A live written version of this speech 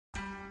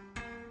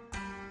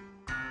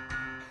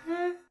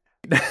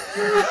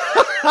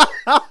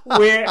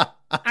We're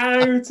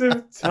out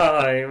of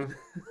time.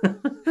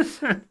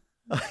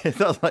 It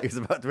sounds like he's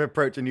about to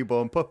approach a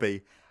newborn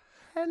puppy.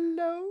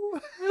 Hello.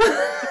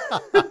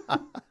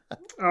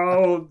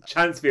 Oh,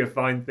 chance to be a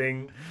fine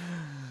thing.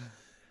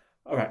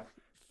 All right.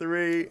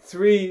 3,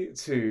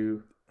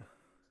 2.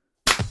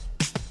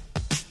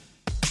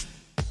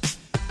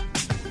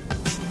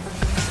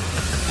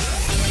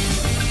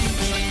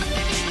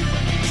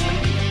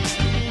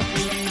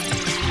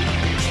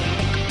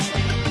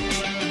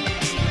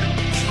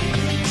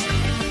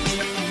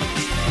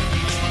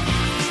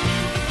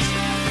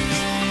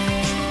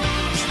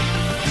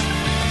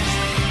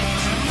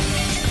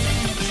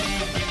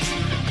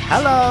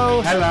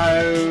 Hello.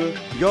 Hello.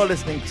 You're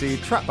listening to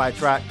Track by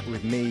Track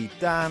with me,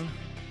 Dan.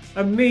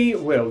 And me,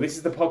 Will. This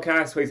is the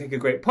podcast where we take a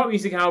great pop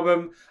music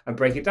album and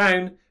break it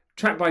down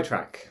track by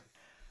track.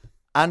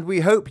 And we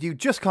hope you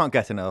just can't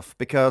get enough,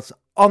 because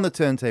on the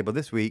turntable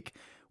this week,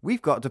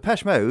 we've got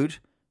Depeche Mode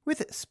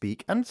with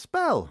Speak and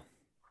Spell.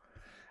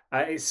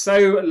 It's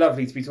so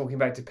lovely to be talking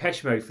about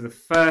Depeche Mode for the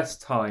first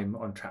time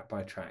on Track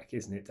by Track,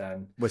 isn't it,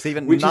 Dan? Well, it's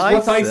even Which nicer.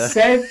 is what I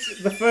said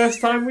the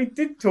first time we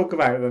did talk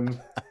about them.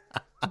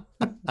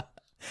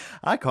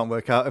 I can't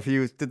work out if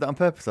you did that on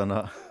purpose or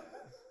not.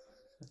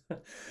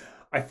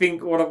 I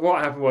think what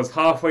happened was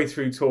halfway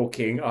through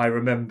talking, I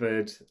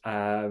remembered.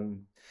 Do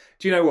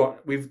you know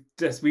what we've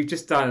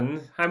just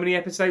done? How many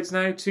episodes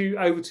now?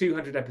 Over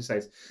 200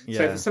 episodes. Yeah.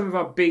 So for some of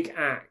our big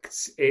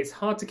acts, it's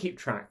hard to keep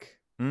track.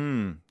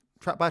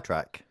 Track by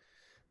track,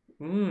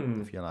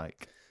 if you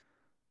like.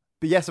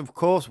 But yes, of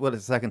course. Well,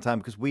 it's the second time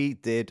because we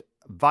did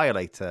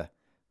Violator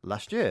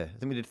last year. I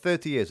think we did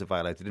 30 years of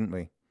Violator, didn't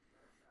we?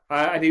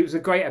 And it was a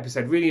great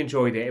episode. Really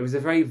enjoyed it. It was a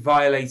very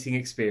violating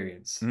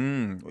experience.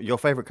 Your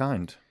favourite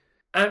kind.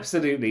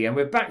 Absolutely. And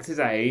we're back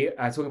today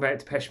talking about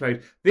Depeche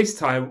Mode. This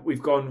time,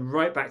 we've gone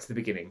right back to the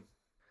beginning.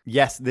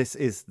 Yes, this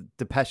is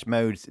Depeche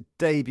Mode's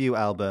debut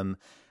album.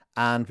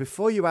 And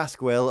before you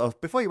ask, Will, or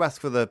before you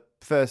ask for the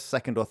first,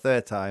 second or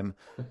third time,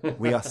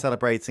 we are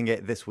celebrating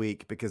it this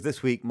week because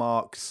this week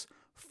marks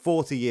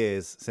 40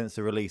 years since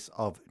the release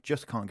of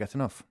Just Can't Get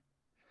Enough.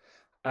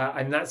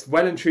 And that's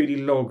well and truly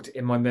logged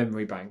in my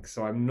memory bank,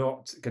 so I'm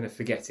not going to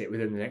forget it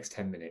within the next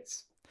 10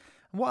 minutes.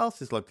 What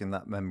else is logged in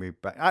that memory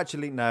bank?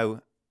 Actually,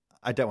 no,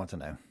 I don't want to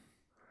know.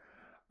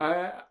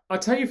 I'll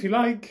tell you if you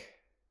like.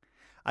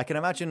 I can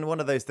imagine one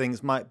of those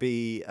things might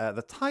be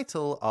the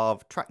title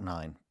of track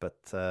 9, but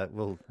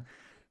we'll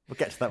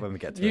get to that when we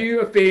get to it.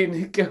 You have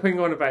been going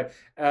on about,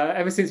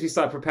 ever since we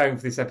started preparing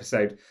for this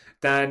episode,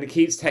 Dan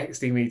keeps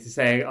texting me to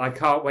say, I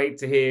can't wait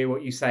to hear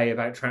what you say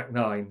about track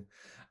 9.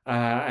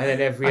 And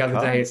then every other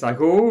day it's like,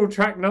 oh,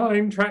 track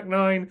 9.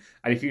 And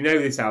if you know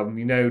this album,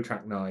 you know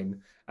track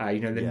 9. You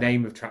know the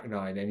name of track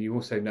 9. And you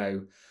also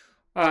know,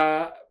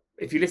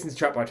 if you listen to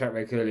Track by Track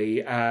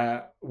regularly,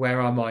 where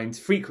our minds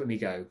frequently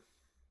go.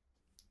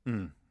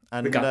 And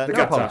the gutter.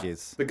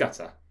 Apologies. The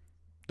gutter.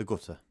 The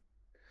gutter.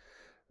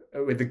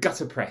 With the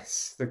gutter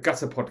press, the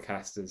gutter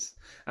podcasters.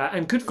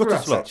 And good for Gutter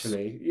us, slots.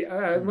 actually.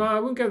 Well, I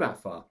won't go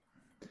that far.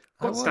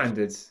 What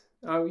standards?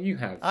 Oh, you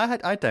have.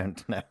 I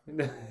don't know.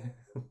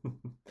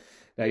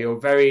 No, you're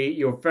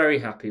very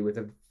happy with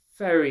a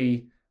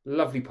very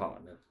lovely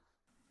partner.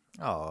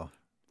 Oh,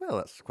 well,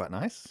 that's quite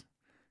nice.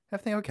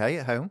 Everything okay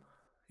at home?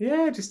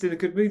 Yeah, just in a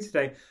good mood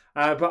today.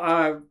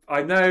 But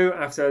I know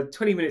after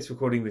 20 minutes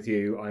recording with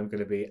you, I'm going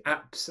to be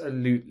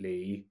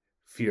absolutely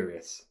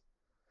furious.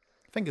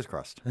 Fingers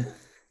crossed.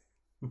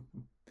 And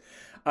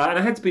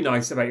I had to be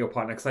nice about your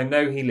partner because I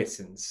know he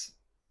listens.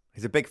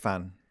 He's a big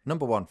fan.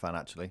 Number 1 fan,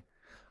 actually.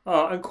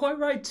 Oh, and quite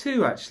right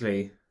too,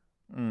 actually.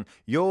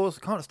 Yours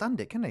can't stand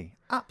it, can he?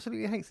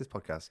 Absolutely hates this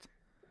podcast.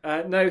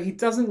 No, he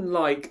doesn't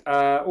like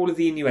all of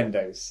the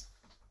innuendos.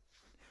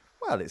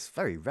 Well, it's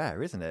very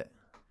rare, isn't it?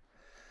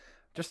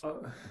 Just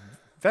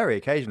very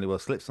occasionally we'll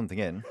slip something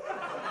in.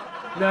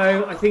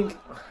 No, I think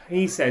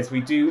he says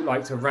we do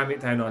like to ram it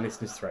down our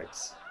listeners'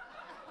 throats.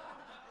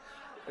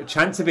 A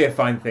chance to be a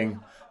fine thing.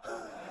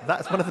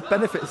 That's one of the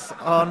benefits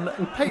on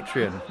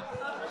Patreon.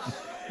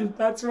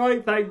 That's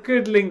right. That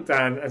good link,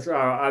 Dan, as well.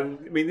 I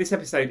mean, this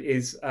episode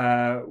is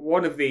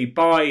one of the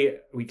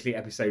bi-weekly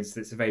episodes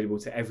that's available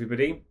to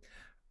everybody.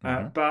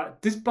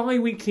 But does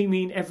bi-weekly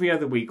mean every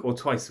other week or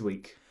twice a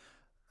week?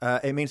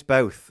 It means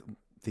both.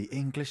 The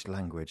English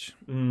language.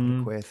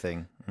 The queer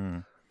thing.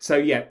 So,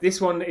 yeah, this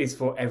one is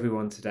for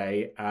everyone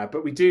today.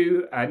 But we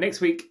do,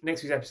 next week's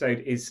episode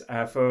is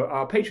for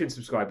our Patreon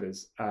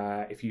subscribers.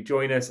 If you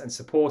join us and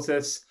support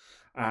us,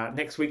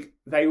 next week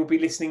they will be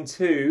listening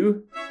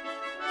to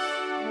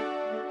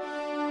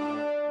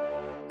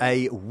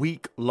a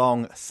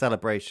week-long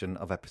celebration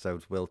of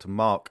episodes, Will, to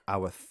mark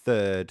our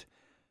 3rd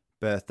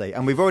birthday.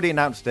 And we've already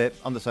announced it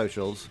on the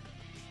socials,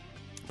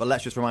 but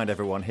let's just remind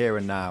everyone here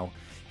and now.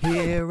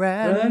 Here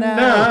and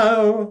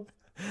now.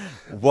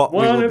 What we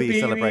will be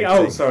celebrating.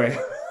 Oh, sorry.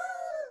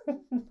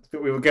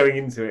 But we were going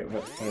into it.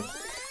 But,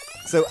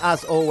 So,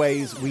 as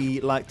always, we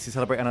like to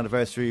celebrate an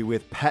anniversary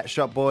with Pet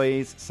Shop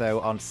Boys. So,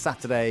 on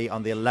Saturday,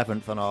 on the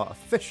 11th, on our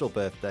official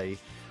birthday,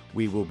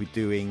 we will be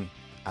doing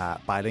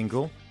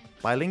bilingual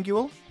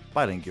Bilingual.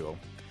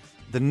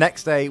 The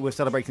next day, we're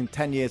celebrating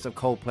 10 years of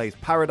Coldplay's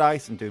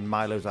Paradise and doing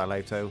Milo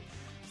Xyloto.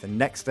 The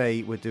next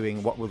day, we're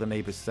doing What Will the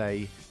Neighbours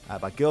Say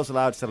by Girls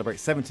Aloud to celebrate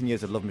 17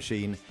 years of Love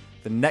Machine.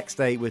 The next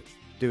day, we're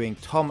doing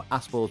Tom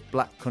Aspell's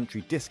Black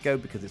Country Disco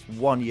because it's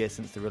 1 year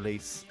since the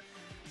release.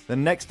 The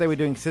next day, we're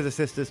doing Scissor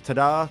Sisters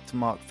Ta-Da to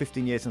mark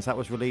 15 years since that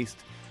was released.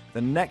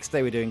 The next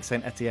day, we're doing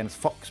St. Etienne's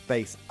Fox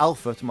Bass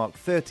Alpha to mark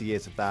 30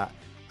 years of that.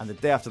 And the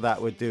day after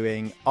that, we're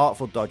doing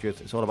Artful Dodgers,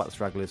 It's All About the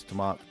Stragglers to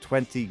mark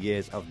 20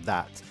 years of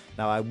that.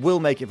 Now, I will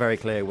make it very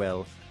clear,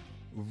 Will,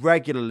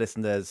 regular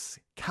listeners,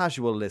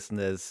 casual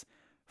listeners,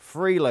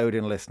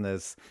 freeloading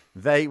listeners,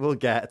 they will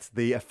get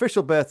the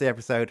official birthday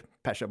episode,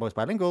 Pet Shop Boys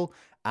Bilingual,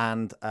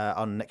 and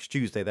on next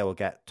Tuesday, they will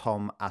get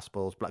Tom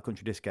Aspell's Black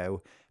Country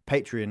Disco.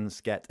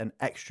 Patreons get an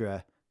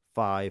extra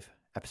 5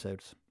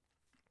 episodes.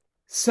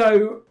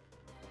 So,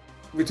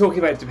 we're talking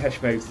about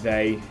Depeche Mode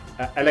today.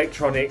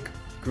 Electronic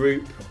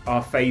group,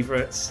 our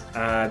favourites.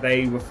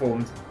 They were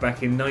formed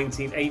back in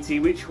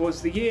 1980, which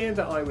was the year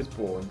that I was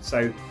born.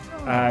 So,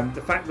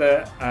 the fact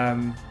that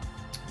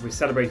we're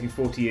celebrating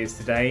 40 years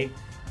today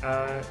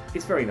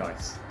is very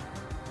nice.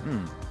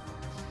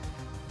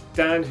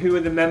 Dan, who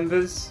are the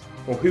members,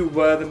 or who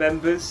were the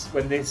members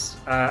when this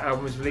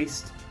album was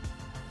released?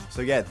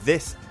 So yeah,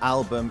 this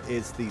album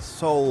is the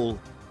sole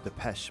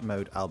Depeche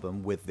Mode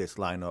album with this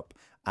lineup.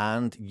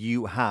 And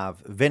you have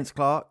Vince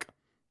Clarke,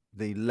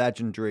 the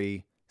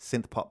legendary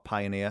synth-pop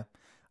pioneer.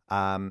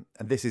 And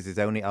this is his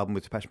only album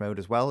with Depeche Mode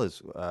as well,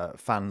 as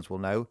fans will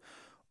know.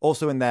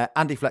 Also in there,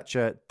 Andy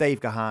Fletcher,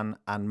 Dave Gahan,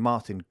 and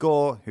Martin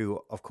Gore,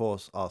 who, of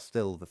course, are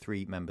still the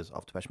 3 members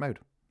of Depeche Mode.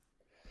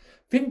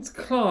 Vince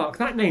Clarke,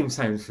 that name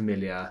sounds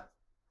familiar.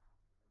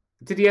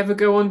 Did he ever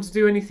go on to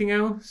do anything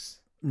else?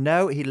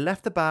 No, he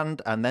left the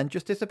band and then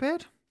just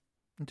disappeared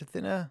into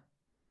thin air.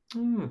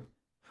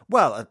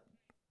 Well,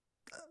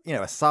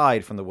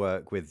 aside from the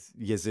work with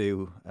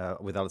Yazoo,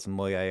 with Alison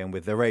Moyet, and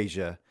with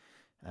Erasure,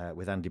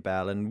 with Andy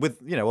Bell, and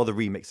with, all the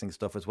remixing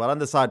stuff as well,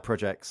 and the side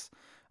projects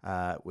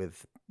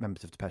with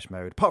members of Depeche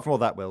Mode. Apart from all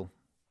that, Will,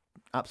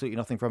 absolutely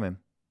nothing from him.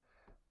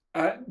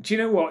 Do you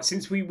know what?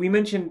 Since we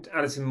mentioned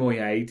Alison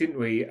Moyet, didn't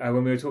we,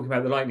 when we were talking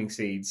about the Lightning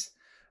Seeds?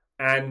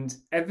 And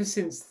ever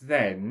since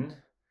then,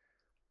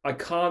 I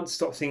can't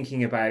stop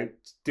thinking about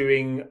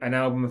doing an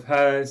album of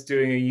hers,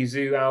 doing a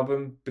Yazoo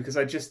album, because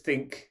I just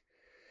think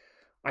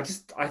I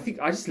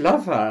just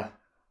love her.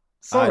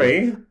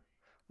 Sorry,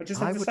 I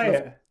just have to say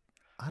it.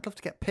 I'd love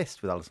to get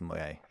pissed with Alison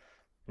Moyet.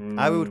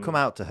 I would come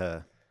out to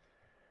her.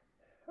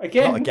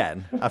 Again? Not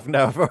again.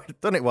 I've already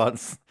done it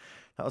once.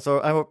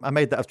 I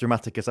made that as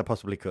dramatic as I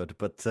possibly could,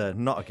 but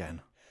not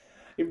again.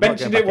 You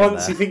mentioned it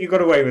once, you think you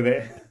got away with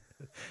it.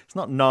 It's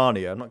not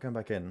Narnia, I'm not going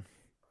back in.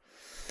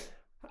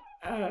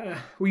 Well,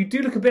 you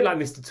do look a bit like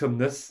Mr.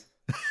 Tumnus.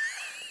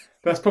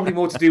 That's probably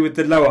more to do with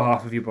the lower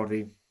half of your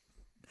body.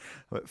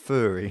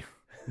 Furry.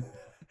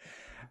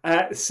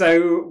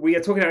 So we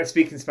are talking about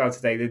Speak and Spell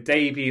today, the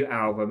debut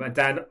album. And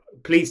Dan,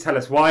 please tell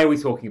us, why are we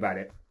talking about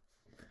it?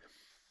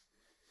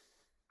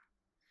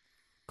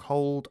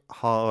 Cold,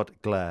 hard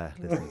glare,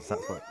 listeners.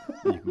 That's what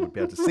you would be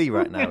able to see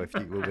right now if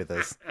you were with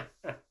us.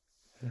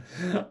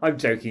 I'm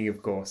joking,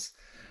 of course.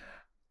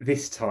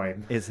 This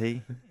time. Is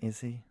he?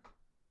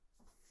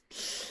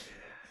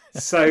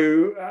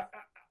 So,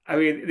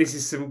 this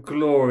is some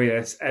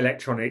glorious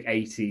electronic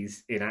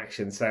 80s in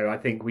action. So I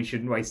think we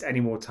shouldn't waste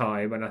any more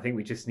time. And I think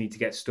we just need to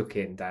get stuck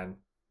in, Dan.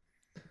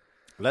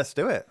 Let's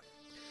do it.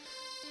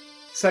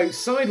 So,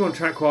 side 1,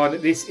 track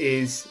 1, this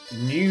is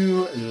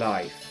New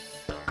Life.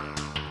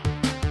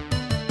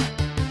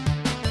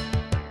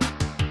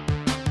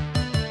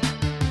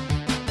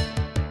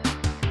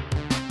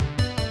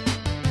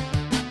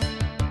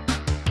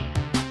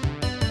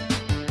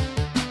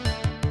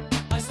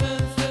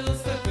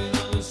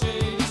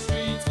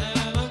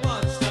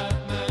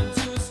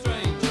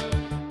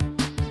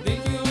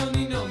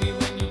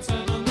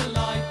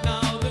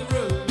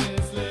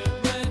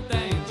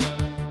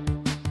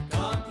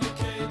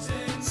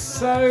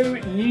 So,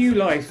 New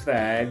Life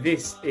there.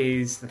 This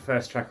is the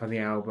first track on the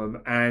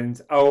album, and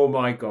oh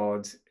my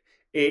god,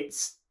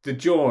 it's the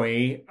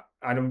joy,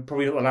 and I'm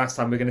probably not the last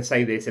time we're going to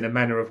say this in a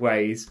manner of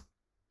ways.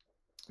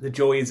 The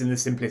joy is in the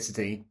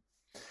simplicity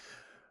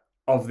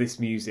of this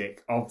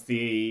music, of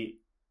the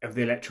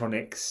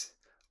electronics,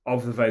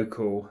 of the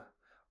vocal,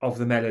 of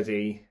the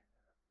melody,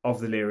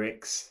 of the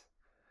lyrics.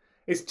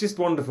 It's just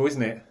wonderful,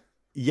 isn't it?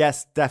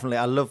 Yes, definitely.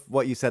 I love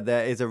what you said.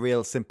 There is a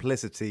real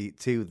simplicity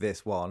to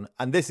this one.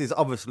 And this is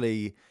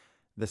obviously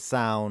the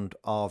sound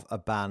of a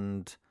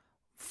band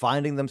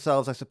finding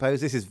themselves, I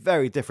suppose. This is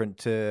very different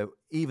to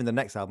even the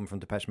next album from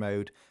Depeche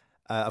Mode.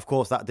 Of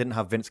course, that didn't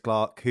have Vince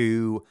Clarke,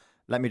 who,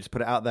 let me just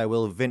put it out there,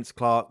 Will, Vince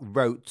Clarke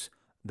wrote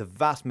the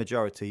vast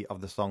majority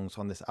of the songs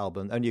on this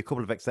album. Only a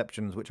couple of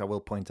exceptions, which I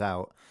will point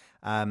out.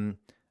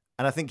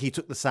 And I think he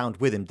took the sound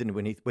with him,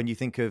 didn't he? When you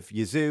think of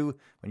Yazoo,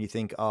 when you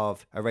think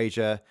of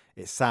Erasure,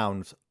 it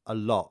sounds a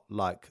lot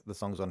like the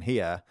songs on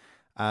here.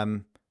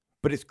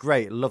 But it's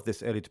great. Love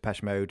this early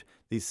Depeche Mode.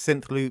 These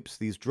synth loops,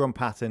 these drum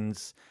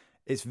patterns.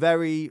 It's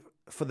very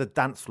for the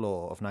dance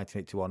floor of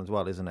 1981 as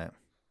well, isn't it?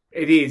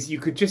 It is. You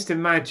could just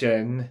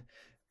imagine,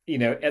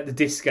 at the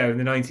disco in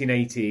the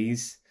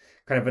 1980s,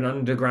 kind of an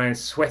underground,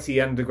 sweaty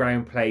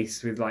underground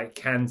place with like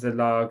cans of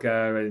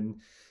lager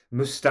and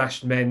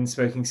mustached men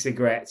smoking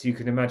cigarettes. You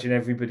can imagine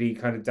everybody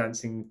kind of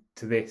dancing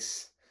to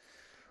this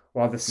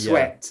while the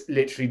sweat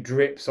literally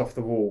drips off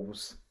the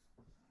walls.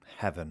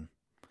 Heaven.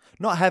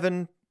 Not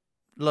heaven,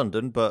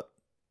 London, but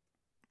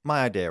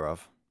my idea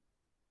of.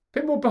 A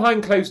bit more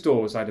behind closed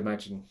doors, I'd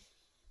imagine.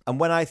 And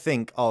when I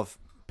think of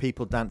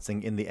people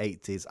dancing in the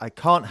 80s, I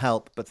can't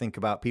help but think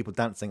about people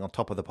dancing on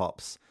Top of the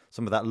Pops.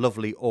 Some of that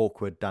lovely,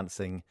 awkward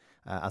dancing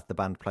as the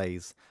band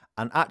plays.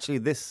 And actually,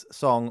 this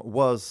song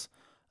was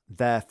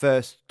their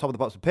first Top of the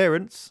Pops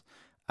appearance.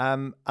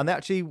 And they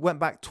actually went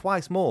back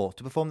twice more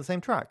to perform the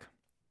same track.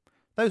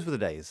 Those were the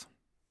days.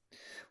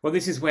 Well,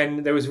 this is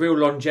when there was real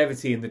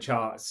longevity in the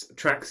charts.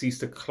 Tracks used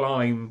to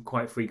climb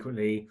quite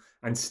frequently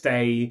and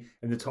stay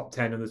in the top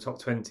 10 and the top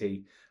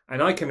 20.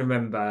 And I can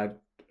remember,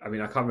 I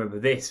can't remember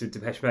this with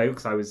Depeche Mode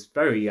because I was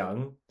very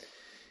young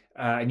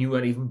and you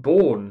weren't even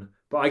born.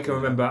 But I can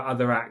remember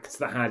other acts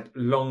that had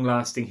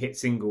long-lasting hit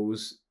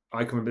singles. I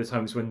can remember the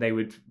times when they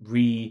would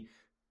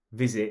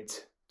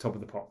revisit Top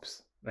of the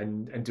Pops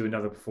and do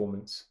another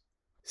performance.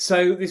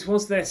 So this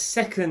was their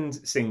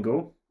second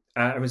single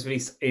and was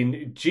released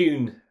in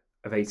June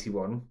of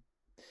 81.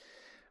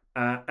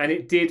 And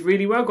it did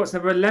really well, got to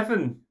number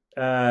 11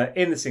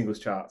 in the singles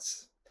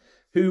charts.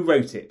 Who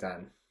wrote it,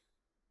 Dan?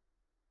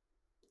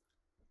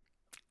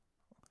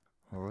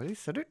 Already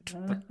said it.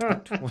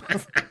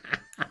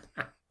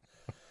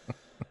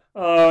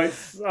 I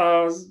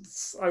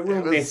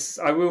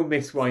will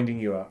miss winding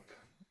you up.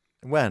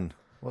 When?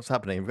 What's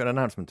happening? We've got an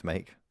announcement to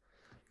make.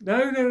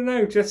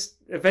 No. Just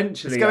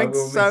eventually. He's going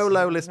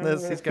solo,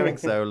 listeners. He's going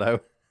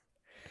solo.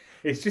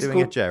 It's just doing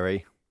called a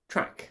Jerry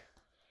track.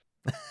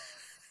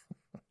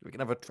 We can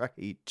have a track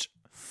each.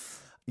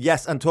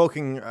 Yes, and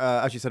talking,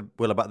 as you said,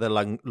 Will, about the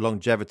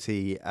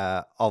longevity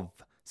of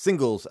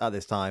singles at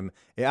this time,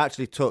 it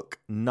actually took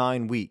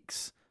 9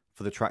 weeks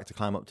for the track to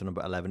climb up to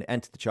number 11. It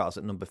entered the charts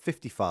at number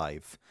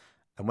 55.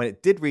 And when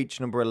it did reach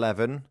number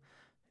 11,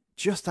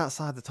 just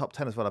outside the top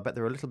 10 as well, I bet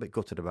they were a little bit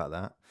gutted about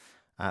that.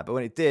 But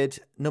when it did,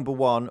 number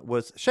 1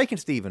 was Shakin'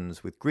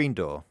 Stevens with Green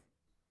Door.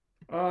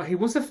 He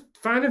was a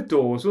fan of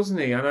doors, wasn't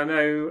he? And I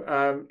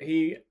know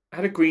he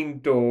had a green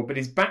door, but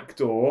his back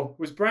door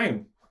was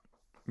brown.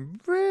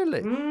 Really?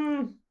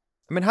 I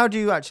mean, how do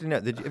you actually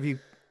know? Have you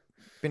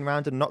been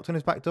round and knocked on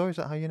his back door? Is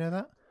that how you know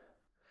that?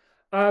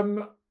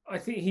 I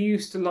think he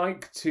used to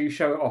like to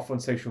show it off on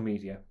social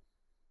media.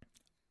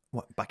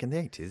 What, back in the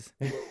 80s?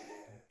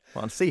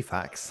 What, on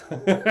CFAX?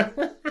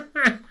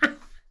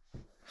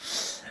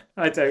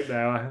 I don't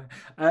know.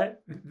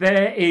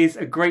 There is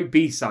a great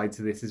B-side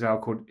to this as well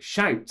called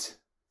Shout.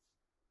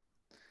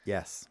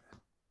 Yes.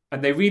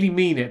 And they really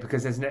mean it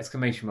because there's an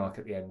exclamation mark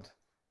at the end.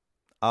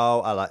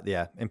 Oh,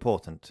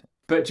 important.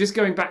 But just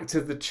going back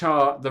to the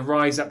chart, the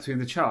rise up through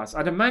the charts,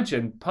 I'd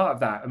imagine part of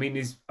that,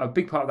 a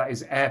big part of that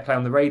is airplay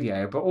on the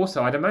radio, but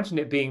also I'd imagine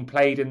it being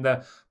played in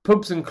the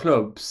pubs and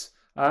clubs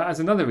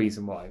as another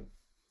reason why.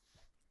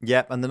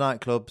 Yep, and the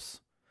nightclubs.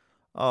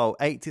 Oh,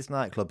 80s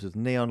nightclubs with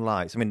neon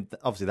lights. I mean,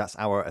 obviously that's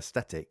our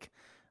aesthetic,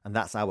 and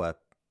that's our,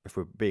 if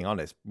we're being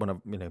honest, one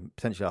of,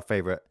 potentially our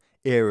favourite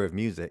era of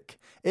music.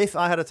 If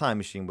I had a time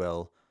machine,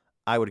 Will,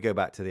 I would go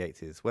back to the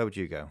 80s. Where would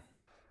you go?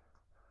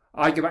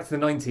 I'd go back to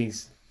the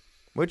 90s.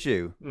 Would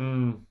you?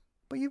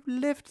 But you've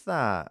lived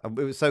that. It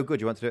was so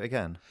good, you want to do it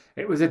again?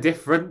 It was a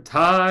different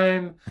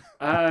time.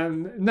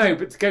 No,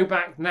 but to go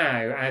back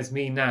now, as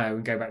me now,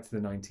 and go back to the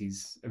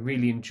 90s and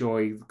really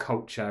enjoy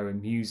culture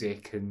and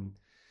music and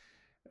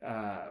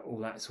all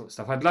that sort of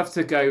stuff. I'd love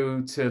to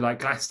go to like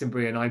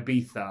Glastonbury and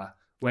Ibiza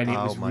when it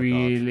was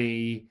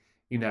really,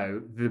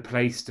 the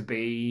place to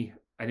be,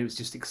 and it was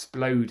just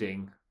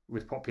exploding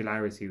with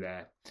popularity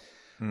there.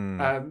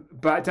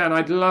 But Dan,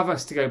 I'd love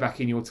us to go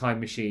back in your time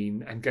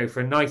machine and go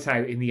for a night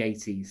out in the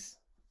 80s.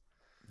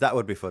 That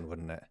would be fun,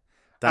 wouldn't it?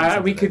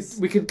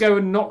 We could go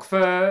and knock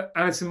for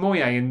Alison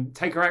Moyet and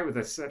take her out with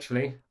us,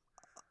 actually.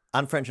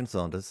 And French and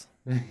Saunders.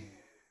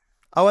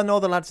 Oh, and all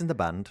the lads in the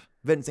band,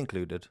 Vince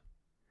included.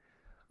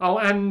 Oh,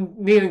 and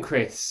Neil and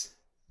Chris.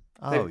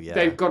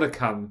 They've got to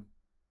come,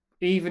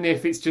 even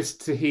if it's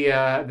just to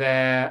hear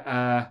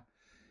their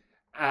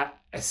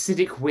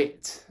acidic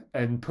wit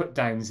and put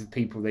downs of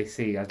people they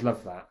see. I'd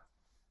love that.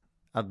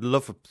 I'd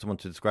love for someone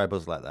to describe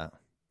us like that.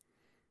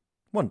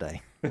 One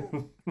day.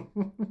 Should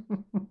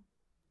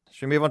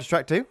we move on to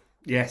track 2?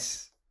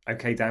 Yes.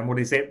 Okay, Dan, what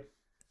is it?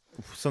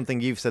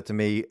 Something you've said to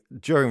me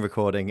during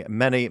recording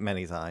many,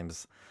 many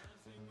times.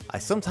 I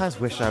sometimes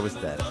wish I was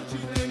dead.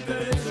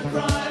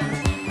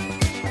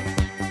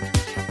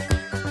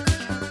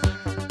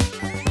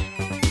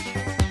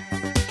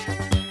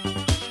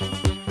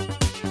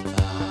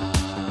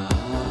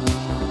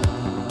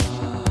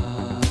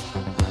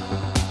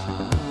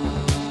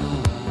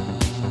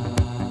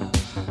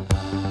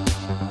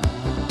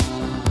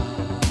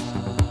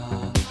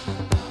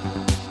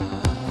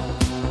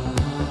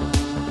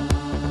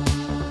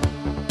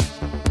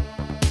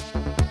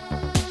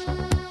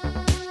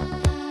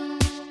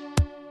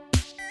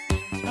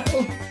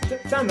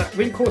 Dan, that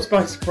really caught us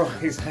by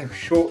surprise how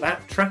short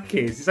that track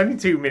is. It's only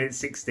 2 minutes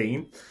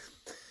 16.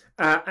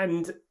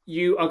 And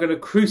you are going to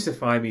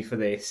crucify me for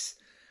this.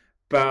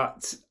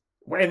 But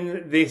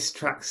when this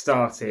track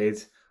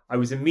started, I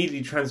was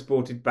immediately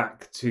transported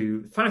back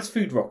to fast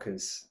food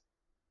rockers.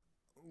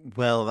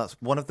 Well,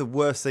 that's one of the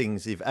worst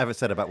things you've ever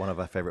said about one of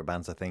our favourite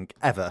bands, I think,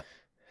 ever.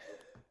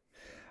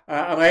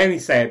 And I only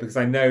say it because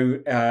I know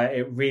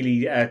it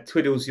really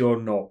twiddles your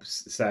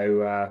knobs.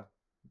 So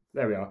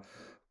there we are.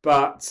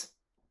 But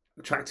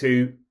track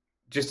 2,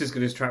 just as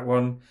good as track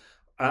 1.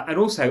 And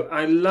also,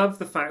 I love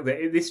the fact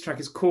that this track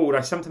is called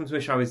I Sometimes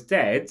Wish I Was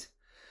Dead.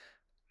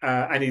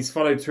 And is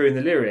followed through in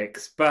the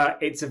lyrics. But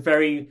it's a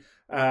very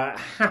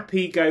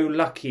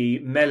happy-go-lucky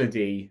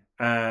melody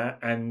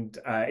and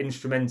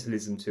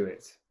instrumentalism to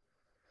it.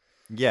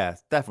 Yeah,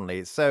 definitely.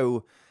 It's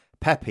so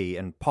peppy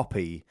and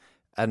poppy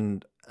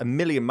and a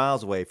million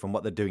miles away from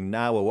what they're doing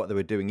now or what they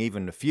were doing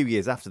even a few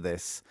years after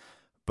this.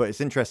 But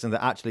it's interesting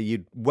that actually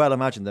you'd well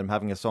imagine them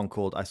having a song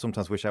called I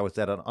Sometimes Wish I Was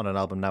Dead on an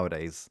album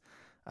nowadays.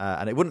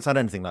 And it wouldn't sound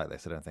anything like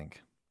this, I don't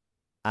think.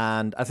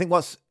 And I think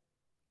what's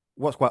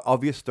quite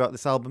obvious throughout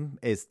this album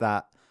is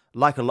that,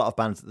 like a lot of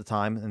bands at the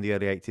time in the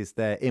early 80s,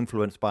 they're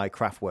influenced by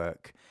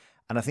Kraftwerk.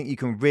 And I think you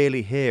can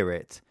really hear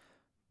it,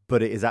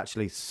 but it is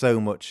actually so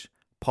much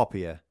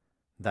poppier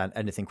than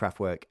anything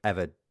Kraftwerk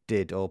ever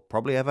did or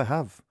probably ever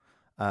have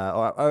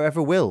or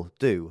ever will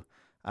do.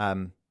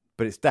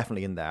 But it's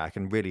definitely in there. I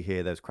can really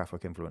hear those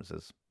Kraftwerk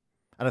influences.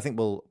 And I think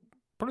we'll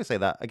probably say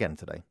that again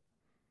today.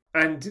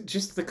 And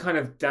just the kind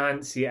of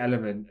dancey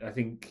element, I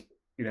think,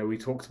 we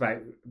talked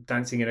about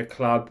dancing in a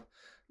club.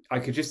 I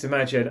could just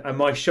imagine, and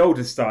my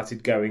shoulders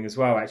started going as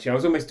well, actually. I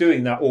was almost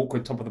doing that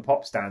awkward Top of the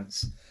Pops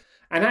dance.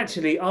 And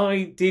actually,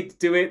 I did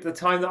do it the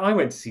time that I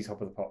went to see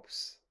Top of the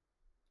Pops.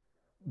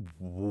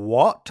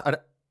 What?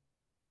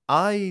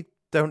 I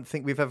don't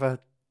think we've ever,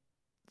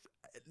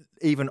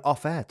 even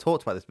off-air,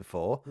 talked about this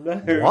before.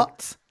 No.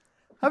 What?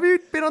 Have you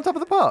been on Top of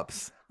the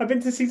Pops? I've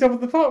been to see Top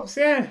of the Pops,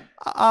 yeah.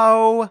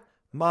 Oh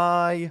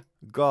my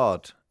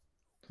God.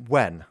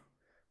 When?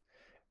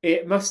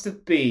 It must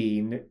have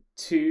been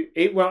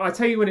I'll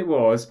tell you when it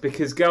was,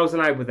 because Girls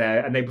Aloud were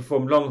there and they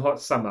performed Long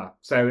Hot Summer.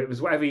 So it was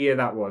whatever year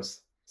that was.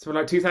 Something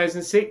like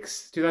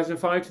 2006,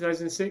 2005,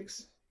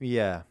 2006?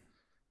 Yeah.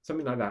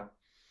 Something like that.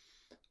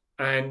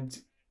 And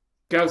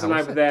Girls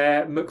Aloud were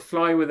there,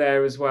 McFly were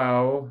there as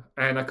well,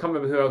 and I can't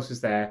remember who else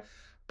was there.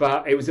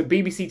 But it was a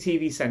BBC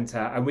TV centre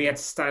and we had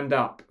to stand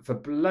up for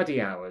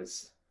bloody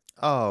hours.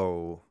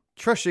 Oh,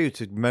 trust you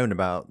to moan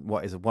about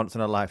what is a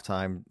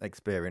once-in-a-lifetime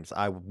experience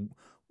I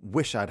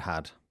wish I'd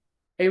had.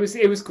 It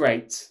was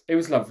great. It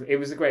was lovely. It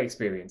was a great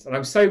experience. And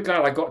I'm so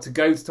glad I got to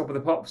go to Top of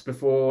the Pops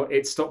before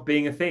it stopped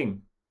being a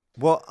thing.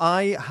 Well,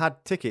 I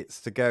had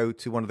tickets to go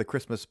to one of the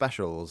Christmas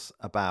specials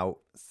about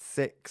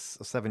 6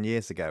 or 7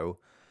 years ago,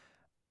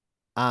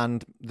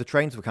 and the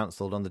trains were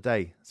cancelled on the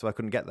day, so I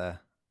couldn't get there.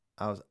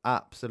 I was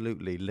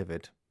absolutely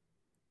livid.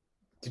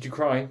 Did you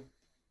cry?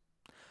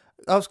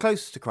 I was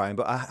close to crying,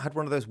 but I had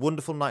one of those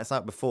wonderful nights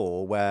out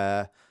before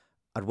where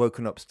I'd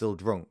woken up still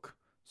drunk.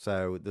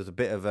 So there's a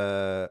bit of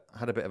a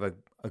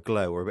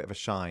glow or a bit of a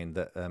shine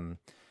that,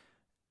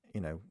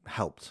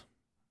 helped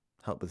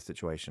with the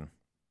situation.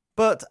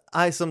 But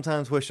I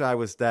Sometimes Wish I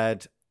Was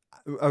Dead.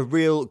 A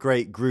real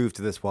great groove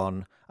to this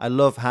one. I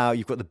love how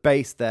you've got the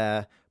bass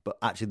there, but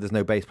actually there's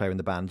no bass player in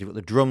the band. You've got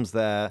the drums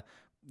there.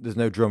 There's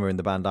no drummer in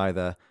the band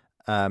either.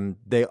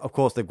 They've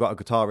got a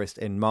guitarist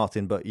in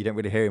Martin, but you don't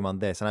really hear him on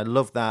this. And I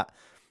love that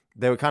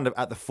they were kind of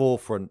at the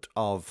forefront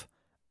of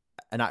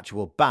an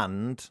actual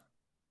band,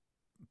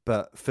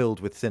 but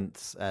filled with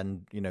synths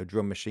and,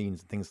 drum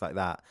machines and things like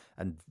that,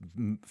 and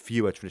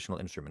fewer traditional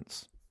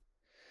instruments.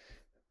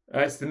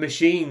 It's the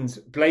machines.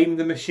 Blame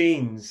the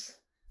machines.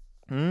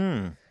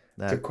 To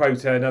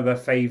quote another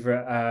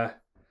favourite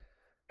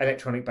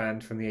electronic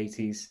band from the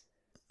 80s,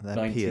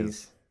 90s,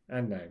 peers.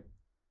 And now.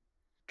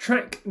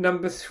 Track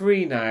number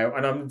 3 now,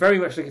 and I'm very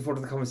much looking forward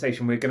to the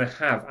conversation we're going to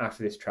have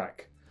after this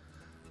track.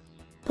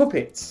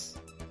 Puppets.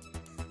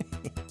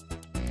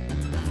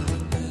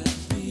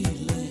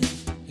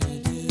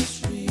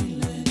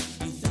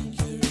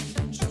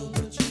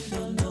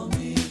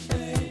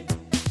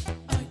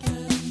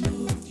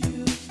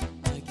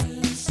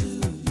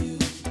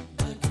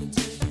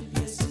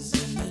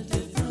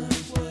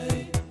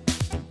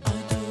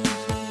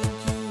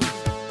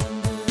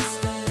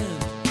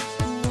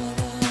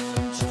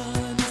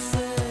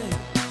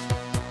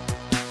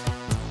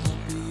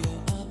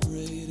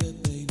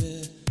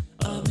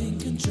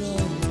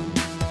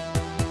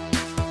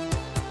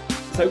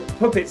 So,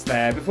 puppets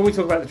there. Before we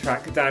talk about the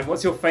track, Dan,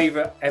 what's your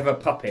favourite ever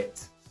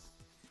puppet?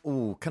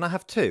 Ooh, can I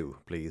have 2,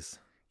 please?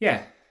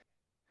 Yeah.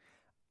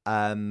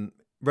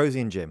 Rosie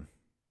and Jim.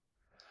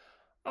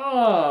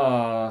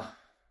 Ah.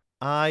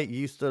 I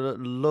used to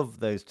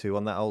love those 2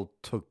 on that old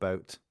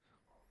tugboat.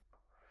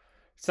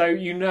 So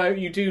you know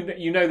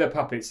they're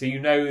puppets. So you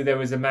know there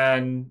was a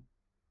man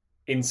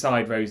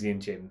inside Rosie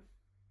and Jim.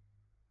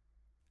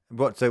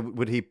 What? So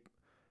would he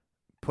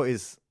put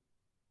his?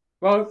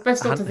 Well,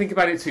 best not to think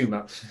about it too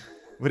much.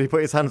 Would he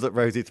put his hands up,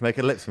 Rosie, to make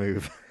her lips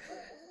move?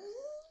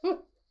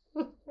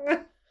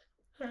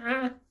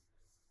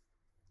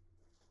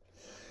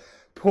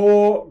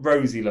 Poor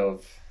Rosie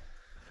love.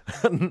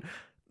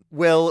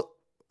 Will,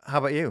 how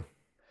about you?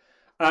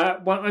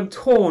 Well, I'm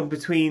torn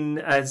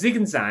between Zig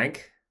and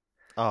Zag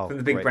from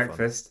the Big great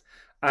Breakfast,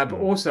 but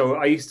also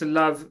I used to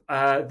love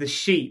the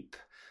sheep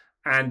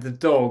and the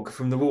dog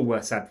from the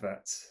Woolworths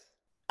adverts.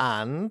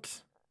 And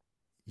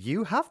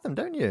you have them,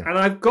 don't you? And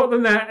I've got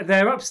them there.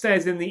 They're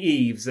upstairs in the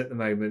eaves at the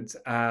moment.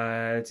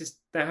 They're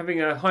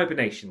having a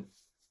hibernation.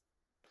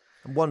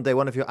 And one day,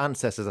 one of your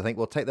ancestors, I think,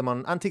 will take them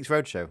on Antiques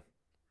Roadshow.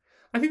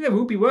 I think they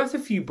will be worth a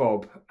few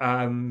bob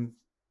in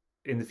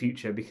the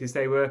future because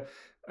they were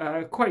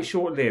quite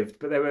short-lived,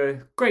 but they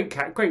were great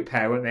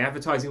pair, weren't they?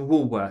 Advertising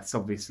Woolworths,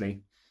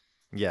 obviously.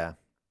 Yeah.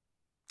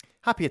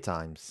 Happier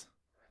times.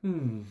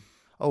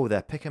 Oh,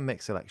 their pick and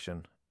mix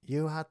selection.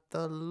 You had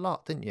the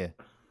lot, didn't you?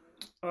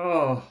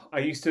 Oh, I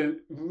used to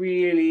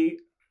really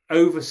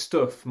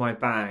overstuff my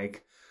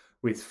bag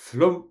with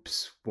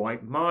flumps,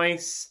 white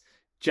mice,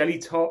 jelly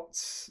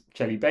tots,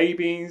 jelly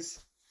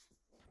babies.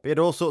 But you had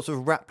all sorts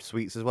of wrapped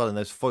sweets as well in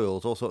those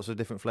foils, all sorts of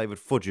different flavoured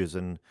fudges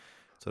and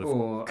sort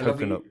of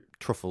coconut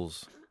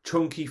truffles.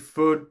 Chunky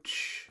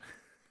fudge.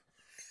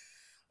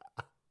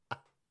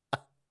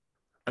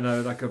 I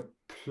know, like a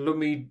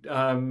plummy...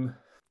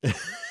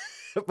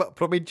 What,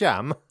 plummy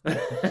jam? You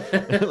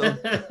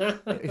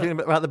think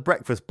about the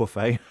breakfast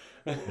buffet?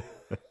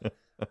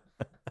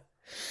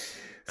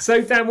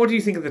 So, Dan, what do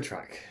you think of the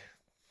track?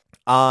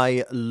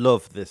 I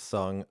love this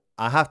song.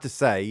 I have to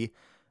say,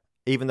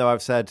 even though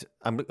I've said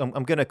I'm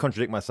going to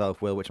contradict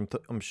myself, Will, which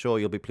I'm sure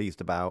you'll be pleased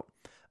about.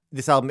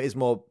 This album is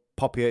more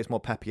poppier, it's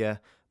more peppier,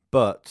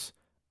 but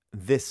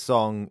this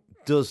song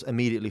does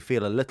immediately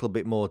feel a little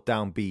bit more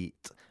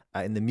downbeat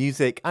in the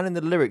music and in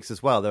the lyrics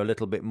as well. They're a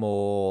little bit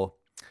more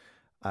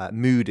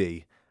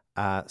moody.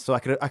 So I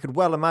could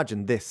well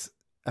imagine this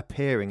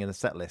appearing in the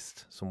set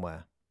list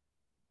somewhere.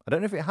 I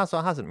don't know if it has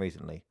or hasn't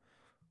recently.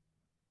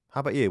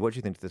 How about you? What do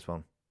you think of this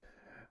one?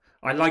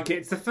 I like it.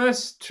 It's the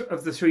first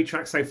of the 3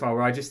 tracks so far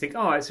where I just think,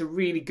 it's a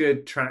really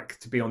good track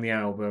to be on the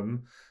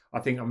album. I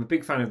think I'm a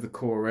big fan of the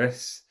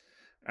chorus.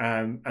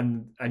 And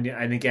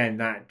again,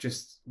 that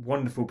just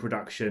wonderful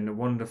production, a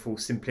wonderful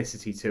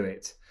simplicity to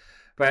it.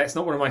 But it's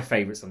not one of my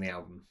favourites on the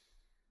album.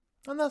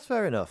 And that's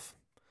fair enough.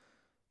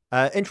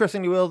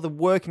 Interestingly, Will, the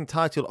working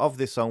title of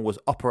this song was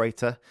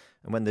Operator.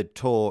 And when they'd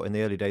tour in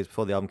the early days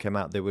before the album came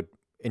out, they would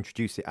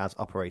introduce it as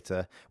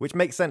Operator, which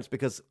makes sense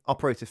because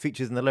Operator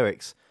features in the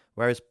lyrics,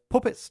 whereas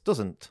Puppets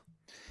doesn't.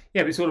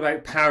 Yeah, but it's all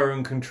about power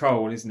and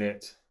control, isn't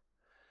it?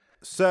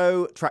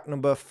 So, track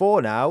number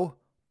 4 now.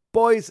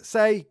 Boys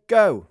Say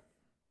Go.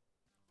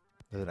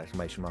 There's an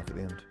exclamation mark at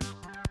the end.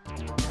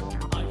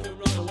 I can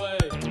run away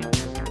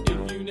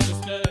if you never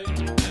stay.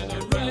 And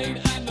the rain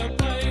and the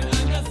pain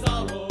and the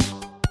sorrow.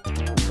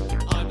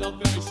 I'm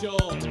not very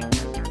sure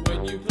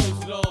when you close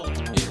the door.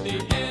 In the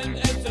end,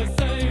 it's the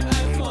same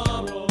as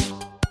tomorrow.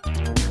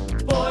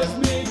 Boys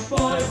meet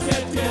boys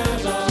get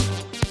together.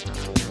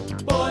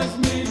 Boys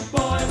meet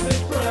boys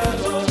it's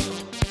forever.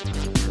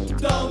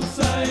 Don't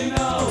say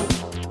no.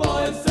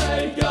 Boys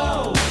say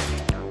go.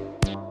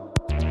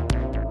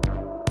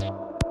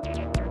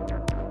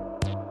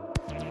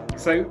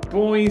 So,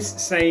 Boys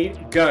Say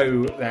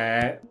Go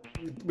there,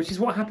 which is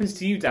what happens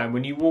to you, Dan,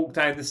 when you walk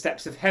down the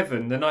steps of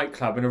Heaven, the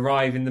nightclub, and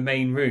arrive in the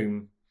main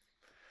room.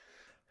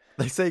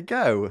 They say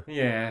go?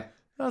 Yeah.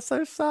 That's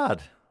so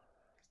sad.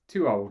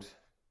 Too old.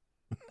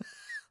 Do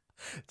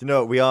you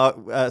know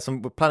what? We're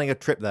planning a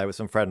trip there with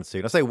some friends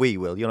soon. I say we,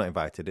 Will. You're not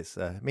invited. It's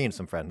me and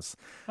some friends.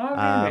 Oh,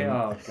 really?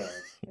 Oh, God.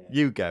 Yeah.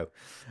 You go.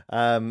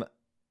 And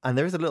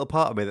there is a little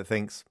part of me that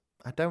thinks,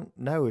 I don't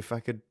know if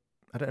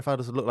I'll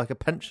just look like a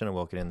pensioner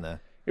walking in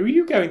there. Who are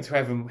you going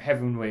to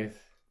heaven with?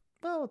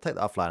 Well, I'll take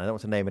that offline. I don't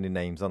want to name any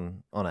names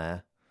on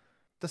air.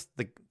 Just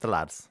the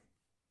lads.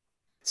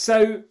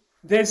 So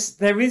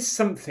there is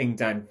something,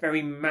 Dan,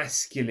 very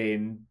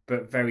masculine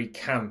but very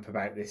camp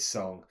about this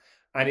song.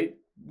 And it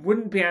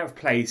wouldn't be out of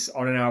place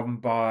on an album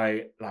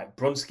by like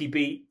Bronski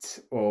Beat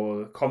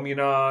or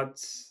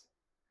Communards.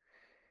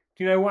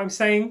 Do you know what I'm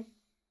saying?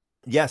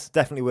 Yes,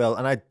 definitely will.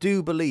 And I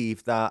do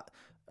believe that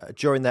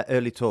during their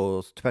early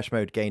tours, Depeche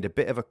Mode gained a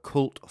bit of a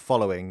cult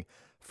following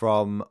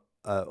from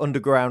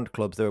underground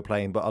clubs they were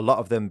playing, but a lot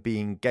of them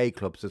being gay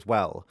clubs as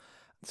well.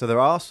 So there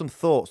are some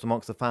thoughts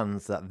amongst the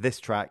fans that this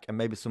track and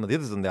maybe some of the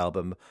others on the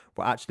album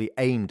were actually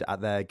aimed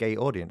at their gay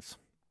audience.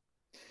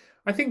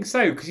 I think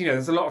so, because,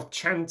 there's a lot of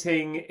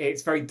chanting.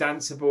 It's very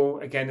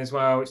danceable again as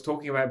well. It's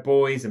talking about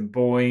boys and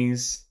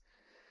boys.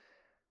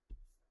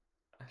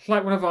 It's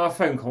like one of our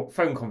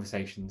phone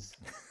conversations.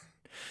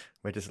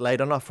 We're just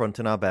laid on our front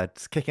in our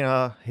beds, kicking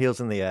our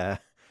heels in the air,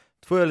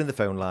 twirling the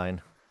phone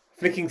line.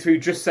 Flicking through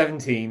Just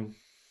 17.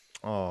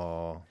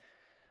 Oh.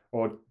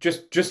 Or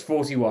just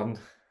 41.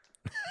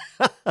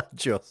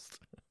 Just.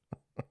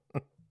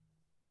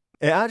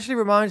 It actually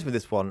reminds me,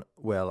 this one,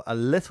 Will, a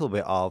little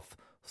bit of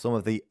some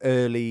of the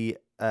early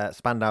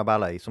Spandau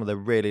Ballet, some of the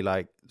really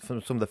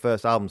some of the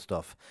first album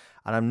stuff,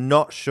 and I'm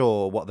not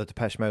sure what the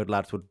Depeche Mode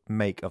lads would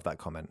make of that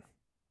comment.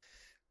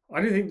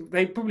 I don't think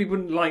they probably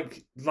wouldn't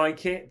like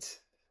it.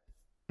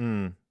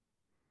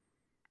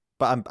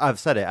 But I've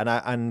said it, and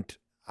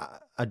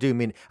I do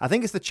mean. I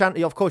think it's the chant.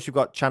 Of course, you've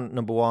got chant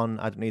number 1.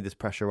 I don't need this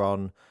pressure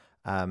on.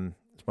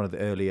 It's one of the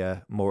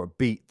earlier, more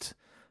upbeat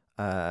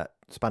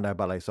Spandau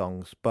Ballet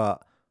songs,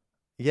 but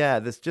yeah,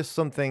 there's just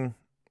something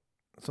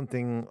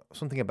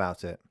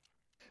about it.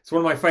 It's one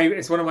of my favorite.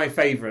 It's one of my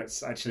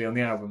favorites actually on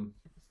the album.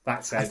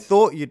 That said, I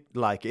thought you'd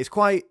like it. It's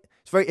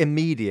very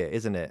immediate,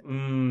 isn't it?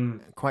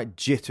 Quite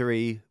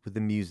jittery with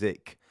the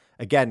music.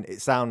 Again,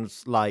 it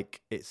sounds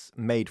like it's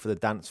made for the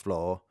dance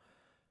floor.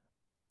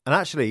 And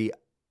actually,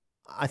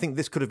 I think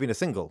this could have been a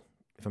single,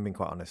 if I'm being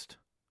quite honest.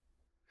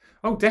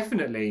 Oh,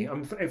 definitely.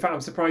 In fact,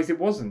 I'm surprised it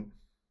wasn't.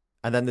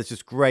 And then there's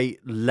just great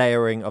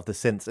layering of the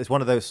synths. It's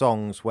one of those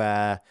songs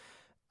where,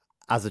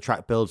 as the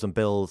track builds and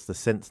builds, the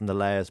synths and the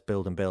layers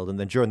build and build. And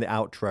then during the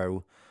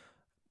outro,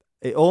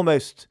 it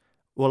almost,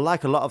 well,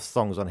 like a lot of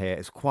songs on here,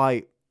 it's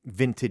quite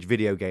vintage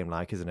video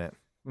game-like, isn't it?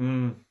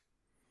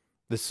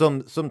 There's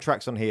some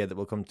tracks on here that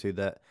we'll come to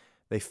that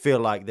they feel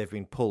like they've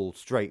been pulled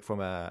straight from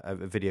a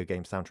video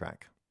game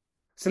soundtrack.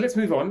 So let's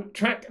move on.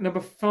 Track number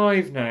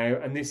 5 now,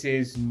 and this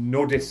is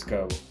No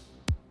Disco.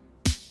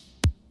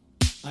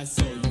 I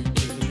saw you in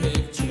the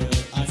picture,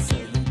 I saw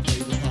you play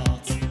the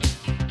part.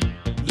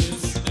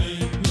 This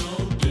ain't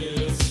no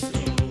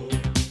disco.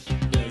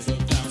 There's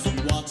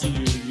 1,000 watts of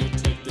you, you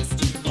take this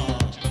too far.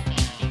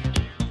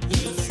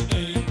 This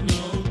ain't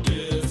no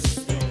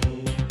disco.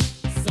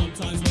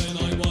 Sometimes when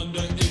I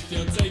wonder if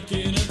you're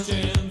taking a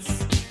chance.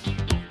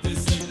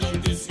 This ain't no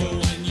disco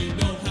and you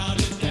know how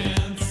to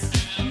dance.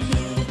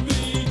 Move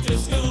me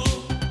disco.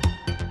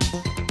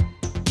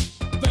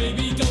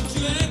 Baby, don't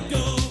you let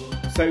go.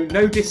 So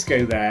No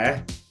Disco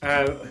there.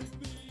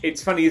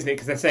 It's funny, isn't it?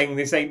 Because they're saying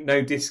this ain't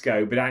no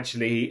disco, but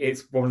actually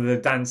it's one of the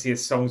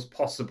danciest songs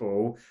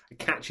possible,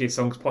 catchiest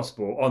songs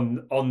possible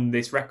on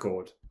this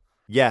record.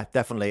 Yeah,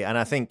 definitely. And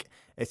I think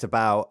it's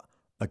about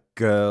a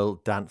girl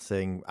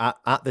dancing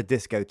at the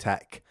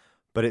discotheque,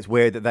 but it's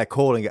weird that they're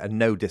calling it a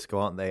no disco,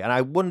 aren't they? And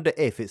I wonder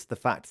if it's the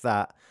fact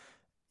that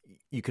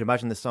you can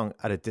imagine the song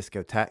at a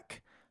discotheque,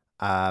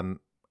 and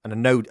a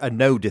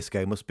no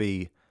disco must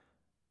be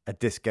a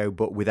disco,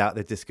 but without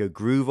the disco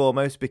groove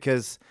almost,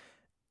 because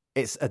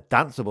it's a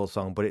danceable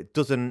song, but it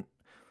doesn't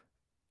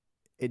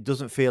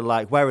feel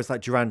like, whereas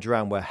like Duran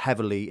Duran were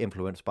heavily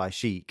influenced by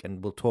Chic,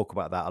 and we'll talk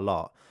about that a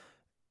lot.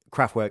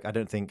 Kraftwerk, I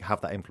don't think have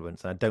that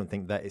influence, and I don't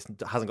think that it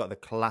hasn't got the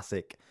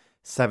classic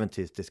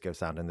 70s disco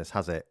sound in this,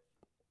 has it?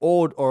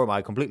 Or am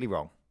I completely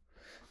wrong?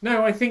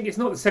 No, I think it's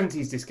not the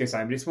 70s disco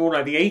sound, but it's more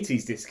like the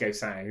 80s disco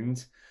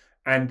sound.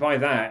 And by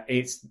that,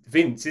 it's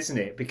Vince, isn't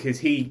it? Because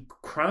he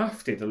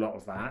crafted a lot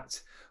of that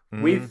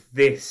with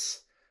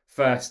this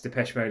first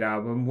Depeche Mode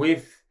album,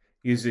 with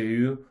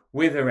Yazoo,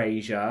 with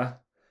Erasure.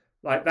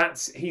 Like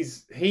that's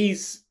his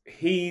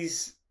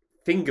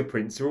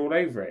fingerprints are all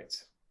over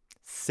it.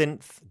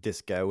 Synth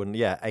disco and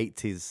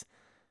 80s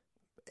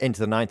into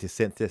the 90s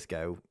synth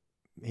disco.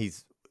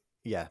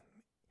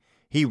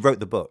 He wrote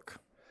the book.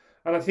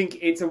 And I think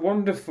it's a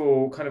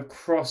wonderful kind of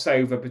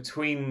crossover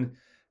between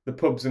the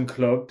pubs and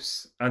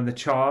clubs and the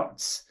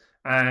charts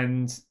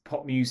and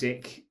pop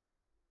music,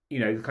 you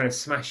know, the kind of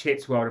smash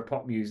hits world of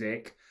pop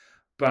music,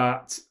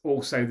 but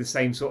also the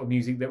same sort of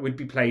music that would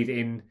be played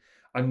in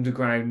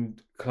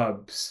underground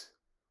clubs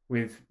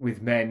with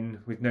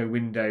men with no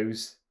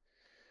windows.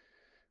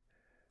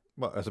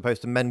 What, as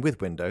opposed to men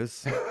with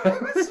windows?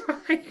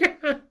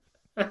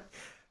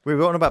 We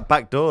were on about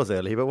back doors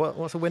earlier, but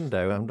what's a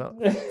window? I'm not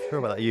sure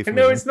about that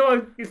euphemism.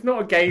 No, it's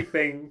not a gay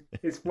thing.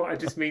 It's what I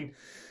just mean.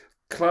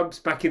 Clubs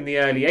back in the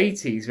early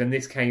 80s when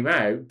this came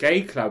out,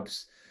 gay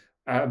clubs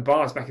and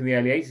bars back in the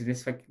early 80s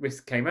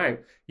this came out,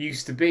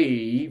 used to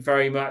be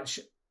very much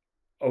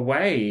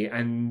away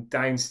and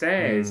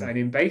downstairs and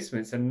in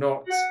basements, and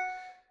not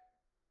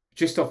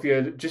just off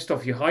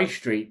your high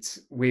street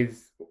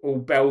with all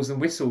bells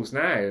and whistles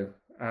now.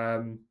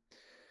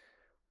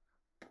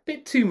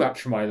 Bit too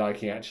much for my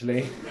liking,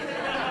 actually.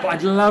 But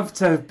I'd love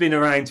to have been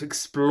around to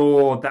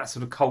explore that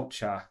sort of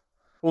culture.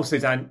 Also,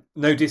 Dan,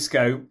 No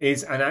Disco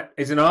is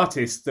an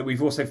artist that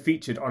we've also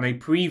featured on a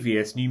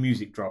previous New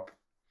Music Drop.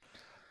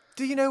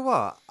 Do you know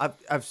what?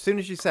 As soon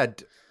as you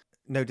said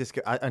No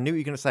Disco, I knew what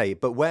you were going to say.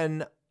 But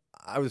when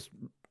I was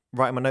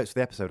writing my notes for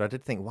the episode, I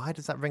did think, why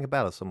does that ring a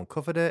bell? Has someone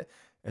covered it?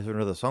 Is there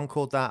another song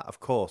called that? Of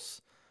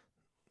course,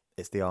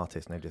 it's the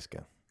artist No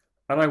Disco.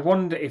 And I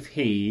wonder if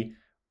he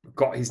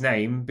got his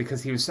name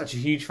because he was such a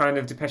huge fan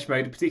of Depeche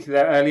Mode,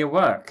 particularly their earlier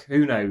work.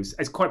 Who knows?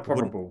 It's quite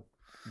probable.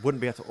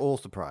 Wouldn't be at all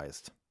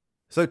surprised.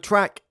 So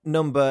track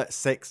number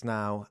 6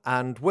 now.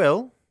 And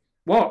Will?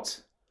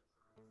 What?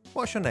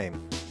 What's your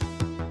name?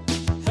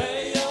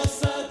 Hey, you're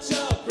such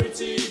a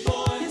pretty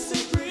boy.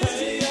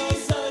 Hey, you're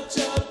such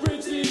a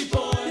pretty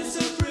boy.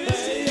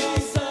 Hey, you're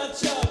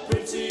such a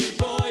pretty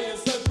boy. You're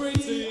so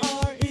pretty.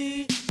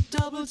 R-E-T-T-Y.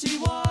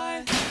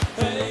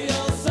 Hey,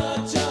 you're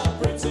such a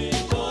pretty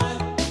boy.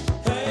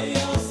 Hey,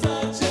 you're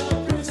such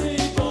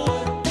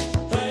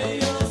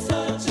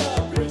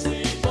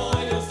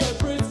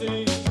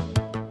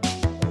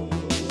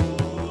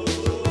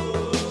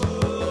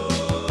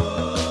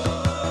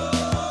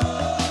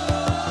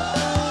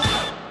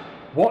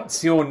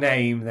What's Your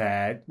Name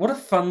there? What a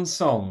fun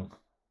song.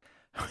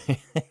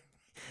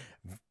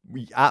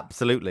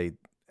 Absolutely.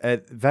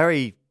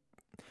 Very...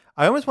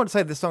 I almost want to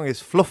say this song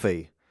is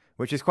fluffy,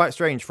 which is quite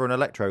strange for an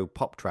electro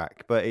pop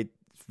track, but it's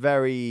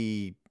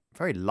very,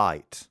 very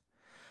light.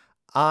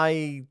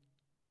 I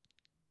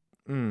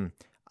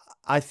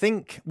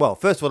think... Well,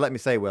 first of all, let me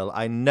say, Will,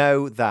 I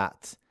know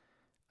that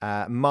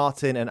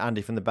Martin and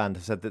Andy from the band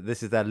have said that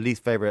this is their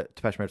least favourite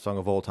Depeche Mode song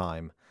of all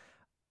time.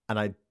 And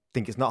I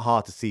think it's not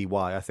hard to see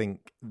why. I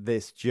think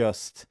this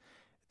just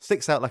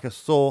sticks out like a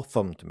sore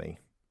thumb to me.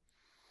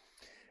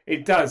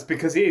 It does,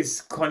 because it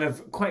is kind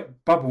of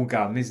quite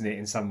bubblegum, isn't it,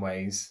 in some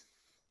ways?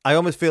 I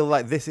almost feel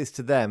like this is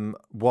to them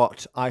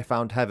what I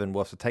Found Heaven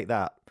was to Take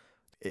That.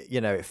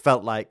 It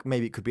felt like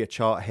maybe it could be a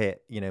chart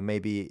hit,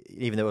 maybe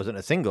even though it wasn't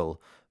a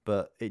single,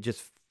 but it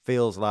just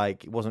feels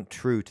like it wasn't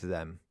true to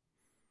them.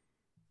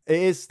 It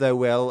is, though,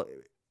 Will,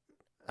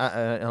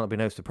 and it'll be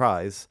no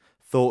surprise,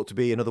 thought to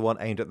be another one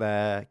aimed at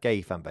their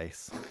gay fan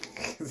base.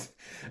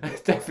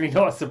 It's definitely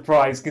not a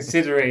surprise,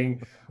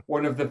 considering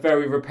one of the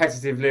very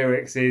repetitive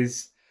lyrics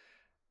is...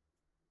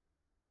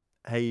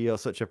 Hey, you're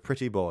such a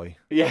pretty boy.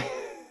 Yeah.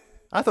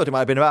 I thought it might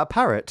have been about a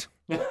parrot.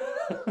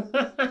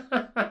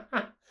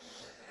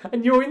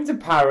 And you're into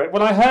parrot.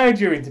 Well, I heard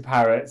you're into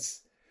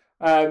parrots.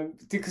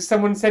 Because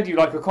someone said you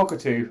like a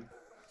cockatoo.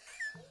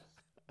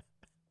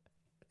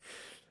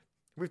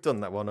 We've done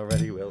that one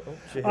already, Will. Oh,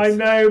 cheers. I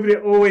know, but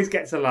it always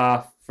gets a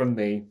laugh from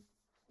me.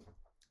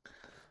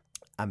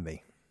 And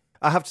me.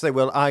 I have to say,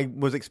 Will, I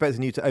was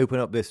expecting you to open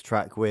up this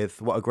track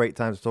with what a great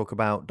time to talk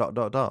about ...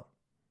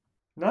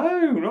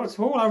 No, not at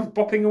all. I was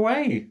bopping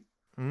away.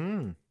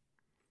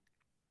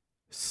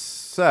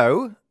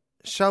 So,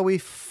 shall we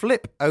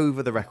flip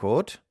over the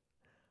record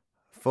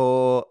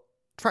for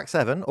track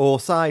 7, or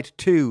side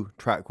 2,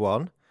 track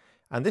 1?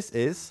 And this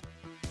is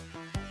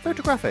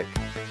Photographic.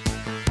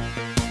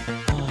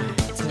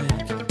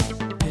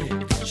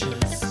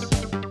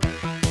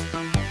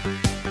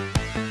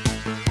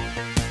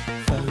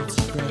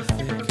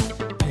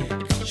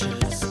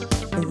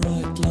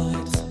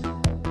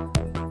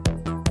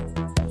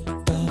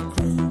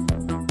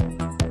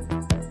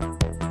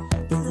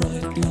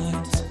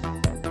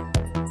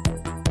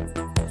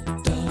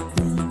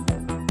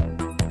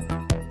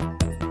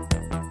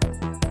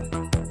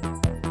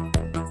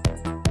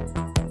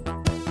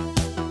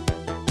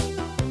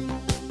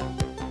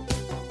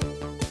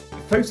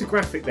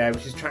 Photographic there,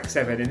 which is track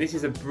 7, and this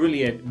is a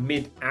brilliant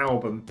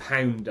mid-album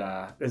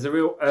pounder. There's a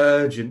real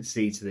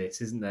urgency to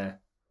this, isn't there?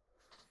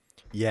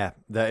 Yeah,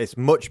 it's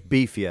much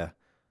beefier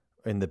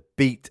in the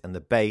beat and the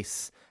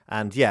bass.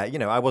 And yeah,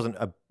 I wasn't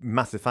a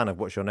massive fan of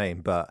What's Your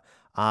Name, but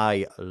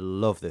I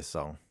love this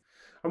song.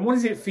 And what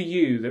is it for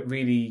you that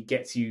really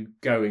gets you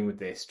going with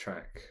this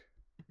track?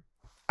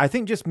 I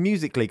think just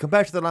musically,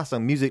 compared to the last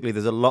song, musically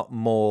there's a lot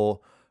more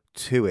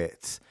to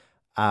it.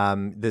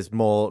 There's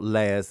more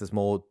layers, there's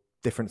more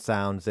different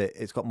sounds,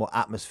 it's got more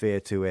atmosphere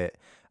to it,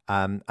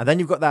 and then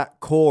you've got that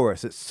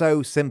chorus. It's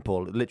so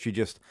simple, literally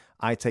just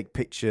I take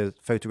pictures,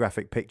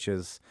 photographic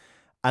pictures,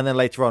 and then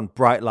later on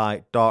bright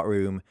light, dark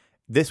room.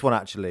 This one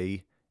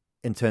actually,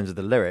 in terms of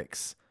the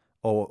lyrics,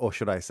 or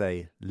should I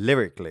say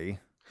lyrically,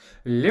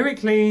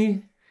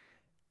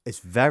 it's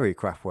very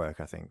Kraftwerk,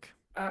 I think.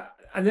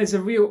 And there's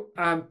a real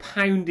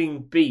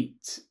pounding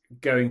beat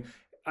going.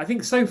 I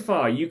think so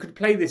far you could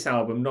play this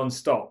album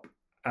non-stop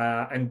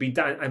and be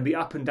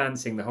up and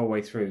dancing the whole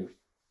way through.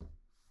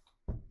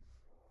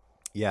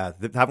 Yeah,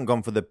 they haven't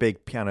gone for the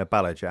big piano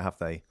ballad yet, have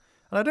they?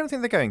 And I don't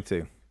think they're going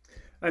to.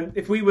 And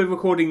if we were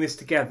recording this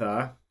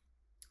together,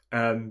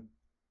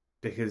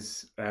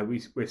 because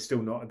we're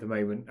still not at the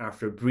moment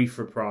after a brief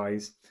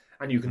reprise,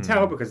 and you can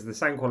tell because of the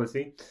sound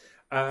quality,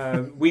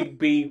 we'd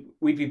be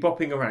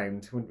bopping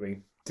around, wouldn't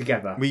we?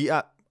 Together. We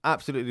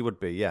absolutely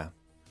would be, yeah.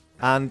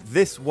 And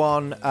this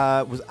one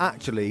was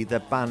actually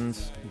their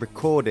band's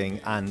recording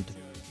and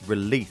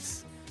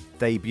release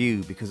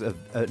debut, because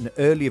an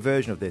earlier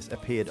version of this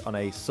appeared on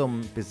a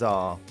Some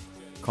Bizarre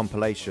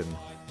compilation,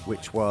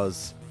 which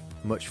was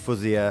much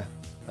fuzzier,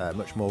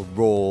 much more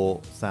raw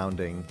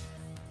sounding.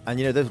 And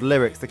those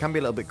lyrics, they can be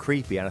a little bit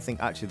creepy, and I think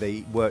actually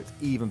they worked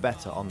even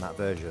better on that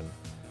version.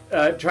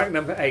 Track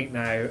number 8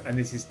 now, and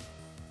this is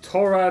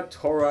Tora,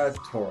 Tora,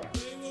 Tora.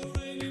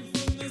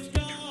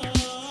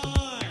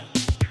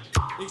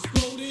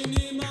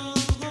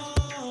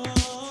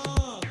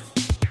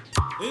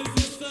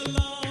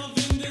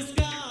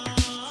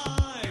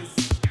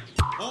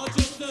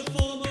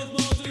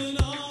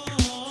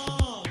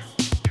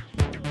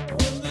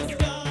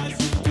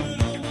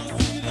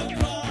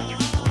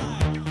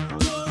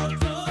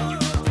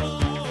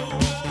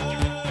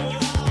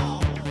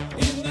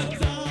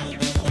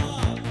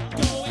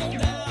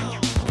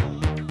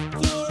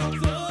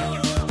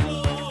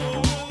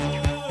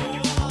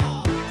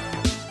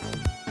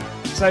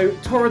 So,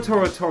 Tora,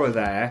 Tora, Tora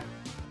there.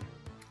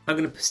 I'm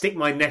going to stick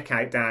my neck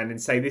out, Dan,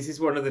 and say this is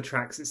one of the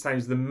tracks that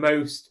sounds the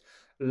most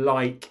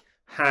like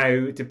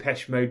how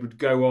Depeche Mode would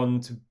go on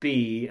to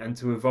be and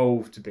to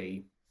evolve to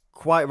be.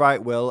 Quite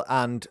right, Will.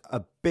 And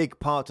a big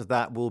part of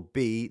that will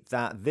be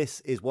that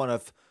this is one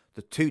of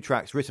the 2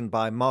 tracks written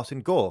by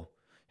Martin Gore,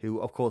 who,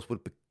 of course, would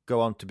go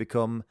on to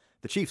become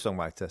the chief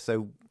songwriter.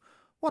 So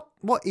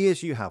what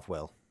ears you have,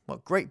 Will?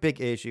 What great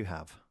big ears you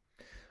have.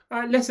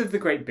 Less of the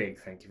great big,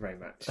 thank you very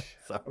much.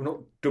 I'm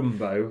not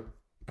Dumbo.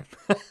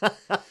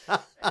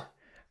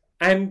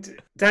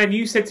 And Dan,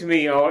 you said to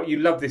me, you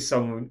love this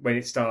song when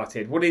it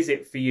started. What is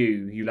it for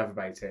you love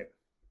about it?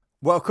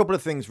 Well, a couple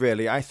of things,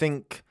 really. I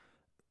think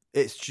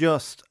it's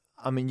just,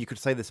 I mean, you could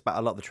say this about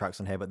a lot of the tracks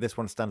on here, but this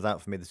one stands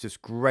out for me. There's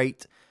just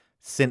great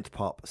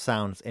synth-pop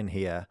sounds in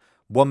here.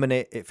 1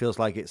 minute, it feels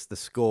like it's the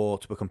score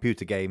to a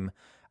computer game,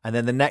 and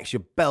then the next,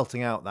 you're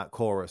belting out that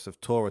chorus of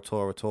Tora,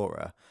 Tora,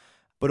 Tora.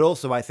 But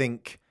also, I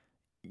think,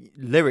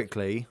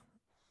 lyrically...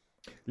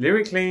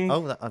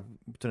 Oh, I've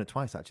done it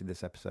twice, actually,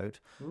 this episode.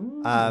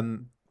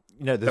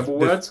 There's double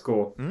word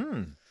score.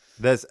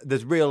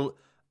 There's real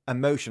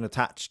emotion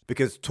attached,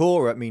 because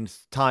Tora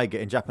means tiger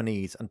in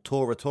Japanese, and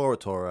Tora, Tora,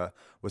 Tora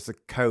was the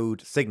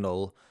code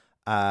signal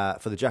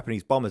for the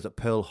Japanese bombers at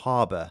Pearl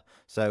Harbor.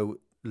 So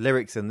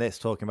lyrics in this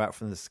talking about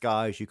from the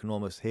skies, you can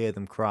almost hear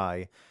them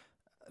cry.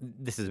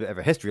 This is a bit of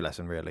a history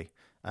lesson, really.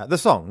 The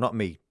song, not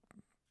me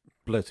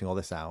blurting all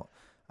this out.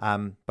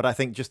 But I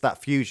think just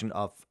that fusion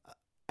of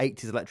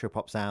 80s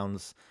electropop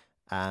sounds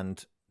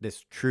and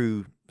this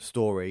true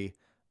story,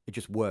 it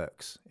just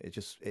works.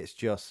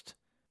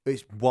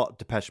 It's what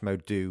Depeche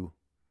Mode do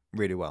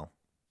really well.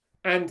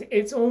 And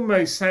it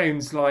almost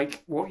sounds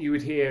like what you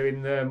would hear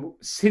in the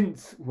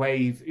synth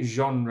wave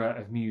genre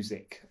of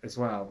music as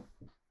well.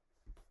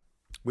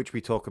 Which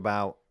we talk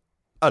about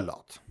a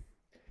lot.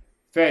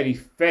 Very,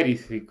 very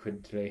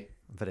frequently.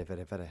 Very,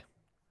 very, very.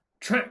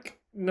 Track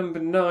number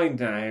 9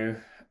 now.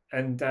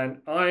 And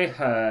Dan, I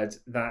heard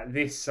that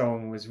this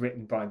song was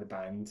written by the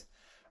band,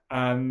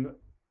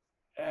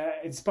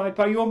 inspired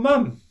by your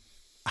mum.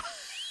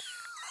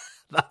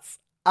 That's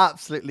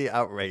absolutely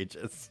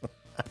outrageous.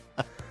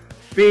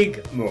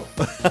 Big muff.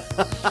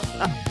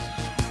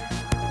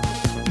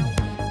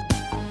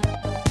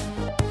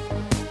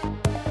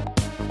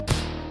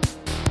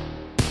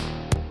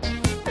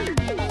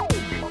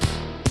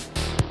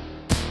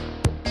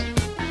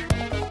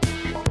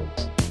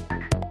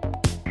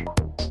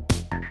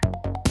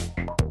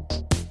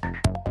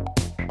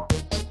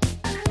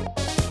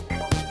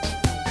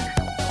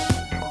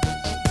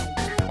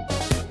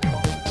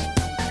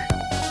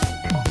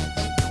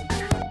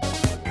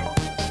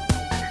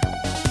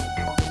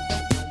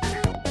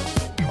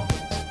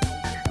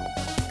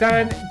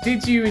 Dan,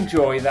 did you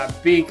enjoy that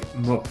big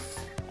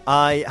muff?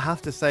 I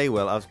have to say,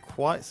 Will, I was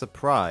quite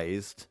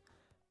surprised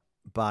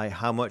by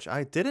how much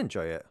I did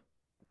enjoy it.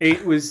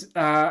 It was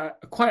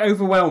quite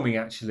overwhelming,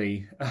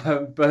 actually,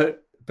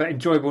 but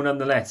enjoyable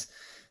nonetheless.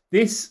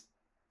 This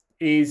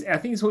is, I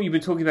think it's what you've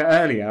been talking about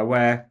earlier,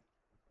 where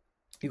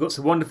you've got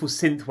some wonderful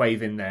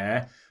synthwave in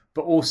there,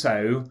 but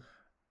also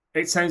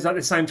it sounds like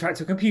the soundtrack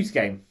to a computer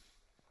game.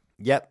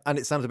 Yep, and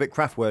it sounds a bit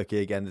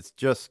Kraftwerky again. It's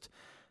just...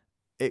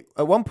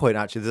 at one point,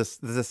 actually, there's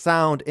a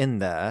sound in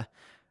there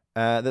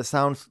that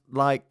sounds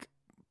like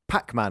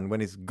Pac-Man when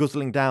he's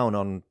guzzling down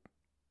on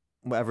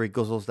whatever he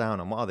guzzles down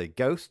on. What are they?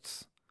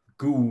 Ghosts?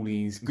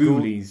 Ghoulies.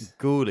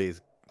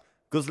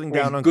 Guzzling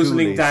down on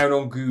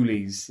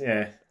ghoulies,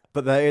 yeah.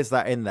 But there is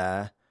that in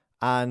there.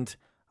 And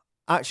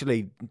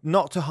actually,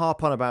 not to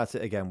harp on about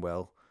it again,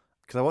 Will,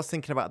 because I was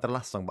thinking about the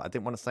last song, but I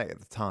didn't want to say it at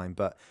the time.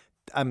 But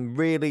I'm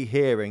really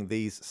hearing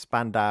these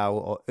Spandau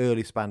or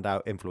early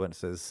Spandau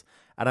influences.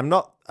 And I'm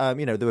not,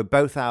 they were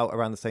both out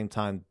around the same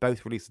time,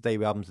 both released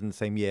debut albums in the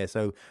same year.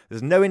 So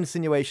there's no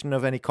insinuation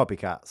of any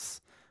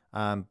copycats.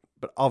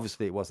 But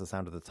obviously it was the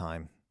sound of the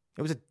time.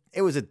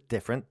 It was a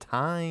different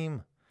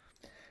time.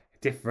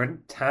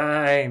 Different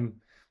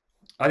time.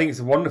 I think it's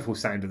a wonderful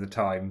sound of the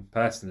time,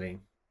 personally.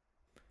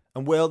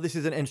 And Will, this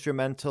is an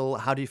instrumental.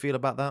 How do you feel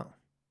about that?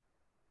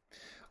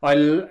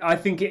 I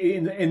think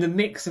in the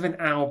mix of an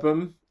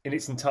album in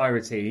its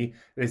entirety,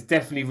 there's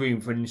definitely room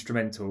for an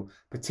instrumental,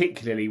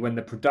 particularly when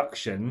the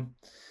production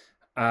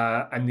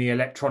and the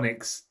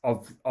electronics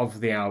of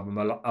the album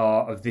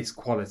are of this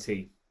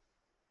quality.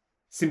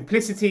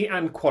 Simplicity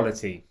and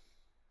quality.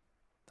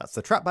 That's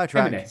the track by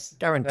track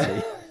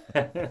guarantee.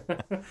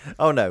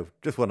 Oh no,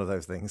 just one of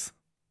those things.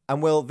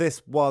 And Will,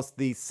 this was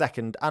the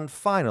second and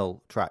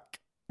final track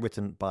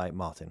written by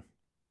Martin.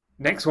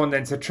 Next one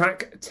then, so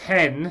track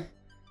 10,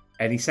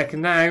 any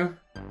second now,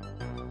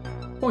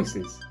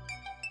 Voices.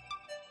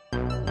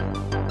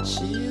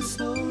 She is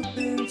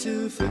hoping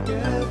to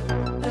forget,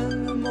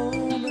 and the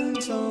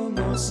moment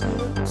almost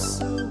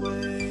slips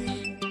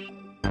away.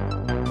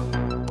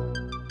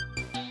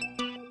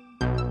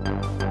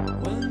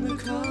 When the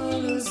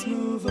colors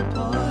move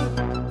apart,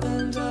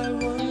 and I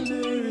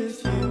wonder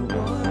if you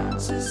want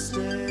to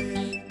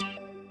stay.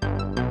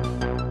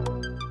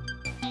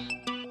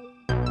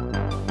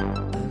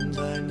 And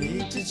I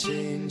need to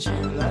change you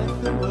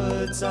like the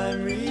words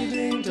I'm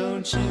reading,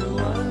 don't you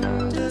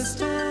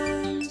understand?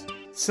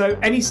 So,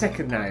 any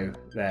second now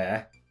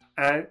there.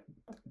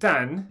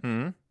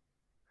 Dan,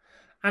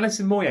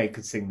 Alison Moyet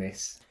could sing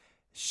this.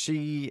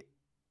 She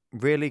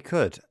really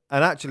could.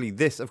 And actually,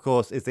 this, of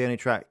course, is the only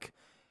track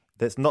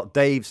that's not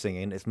Dave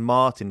singing, it's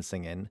Martin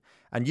singing.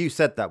 And you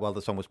said that while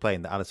the song was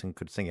playing, that Alison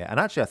could sing it. And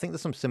actually, I think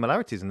there's some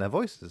similarities in their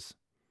voices.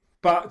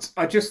 But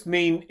I just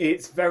mean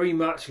it's very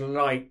much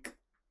like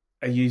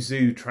a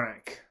Yazoo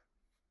track.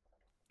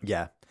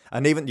 Yeah.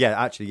 And even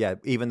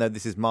though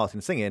this is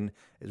Martin singing,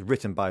 it's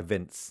written by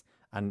Vince.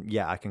 And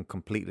yeah, I can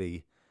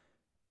completely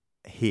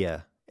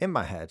hear in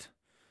my head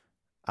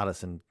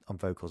Alison on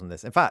vocals on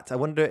this. In fact, I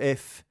wonder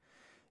if,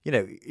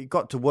 you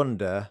got to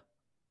wonder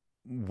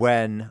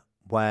when,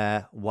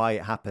 where, why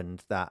it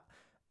happened that,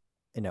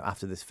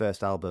 after this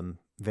first album,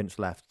 Vince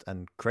left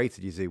and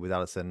created Yazoo with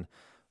Alison.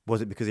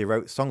 Was it because he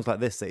wrote songs like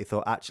this that he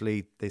thought,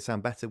 actually, they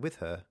sound better with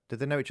her? Did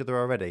they know each other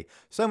already?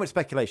 So much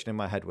speculation in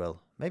my head, Will.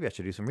 Maybe I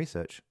should do some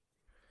research.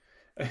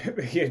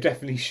 You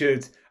definitely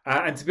should.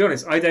 And to be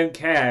honest, I don't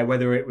care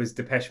whether it was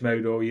Depeche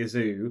Mode or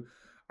Yazoo.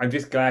 I'm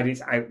just glad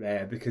it's out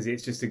there because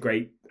it's just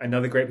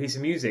another great piece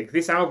of music.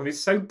 This album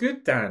is so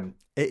good, Dan.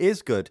 It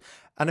is good.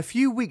 And a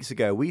few weeks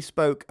ago, we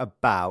spoke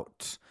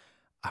about,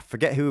 I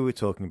forget who we were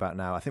talking about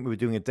now. I think we were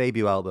doing a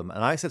debut album.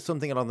 And I said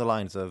something along the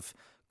lines of,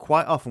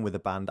 quite often with a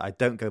band, I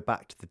don't go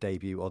back to the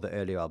debut or the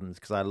earlier albums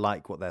because I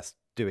like what they're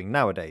doing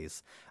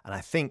nowadays. And I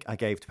think I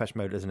gave Depeche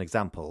Mode as an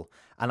example.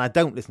 And I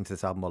don't listen to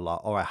this album a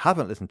lot, or I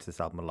haven't listened to this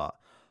album a lot.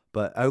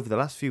 But over the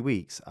last few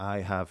weeks,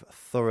 I have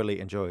thoroughly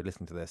enjoyed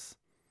listening to this.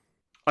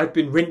 I've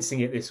been rinsing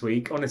it this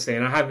week, honestly,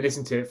 and I haven't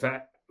listened to it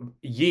for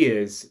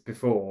years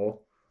before.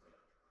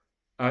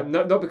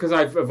 Not because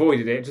I've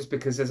avoided it, just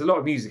because there's a lot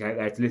of music out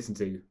there to listen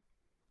to.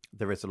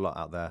 There is a lot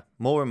out there.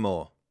 More and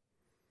more.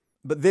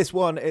 But this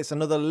one, it's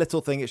another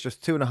little thing. It's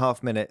just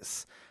 2.5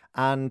 minutes.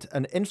 And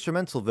an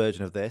instrumental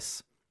version of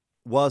this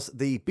was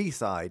the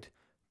B-side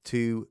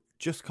to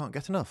Just Can't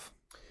Get Enough.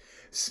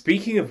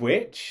 Speaking of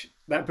which,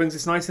 that brings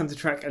us nicely onto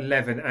track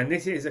 11. And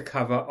this is a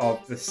cover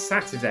of the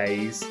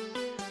Saturdays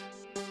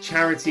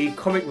charity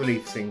comic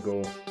relief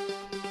single,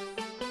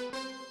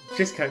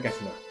 Just Can't Get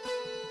Enough.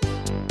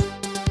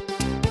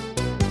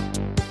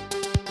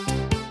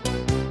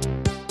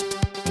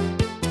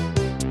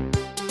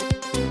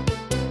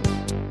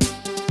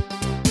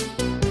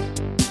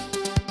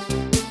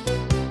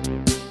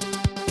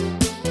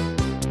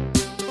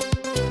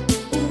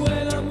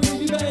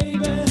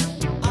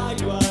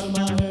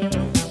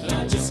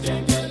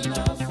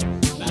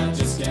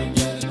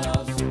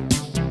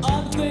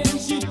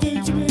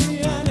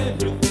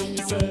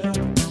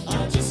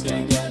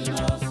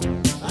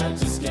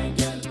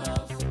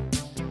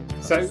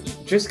 So,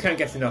 Just Can't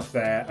Get Enough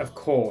there, of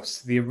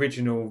course, the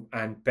original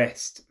and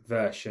best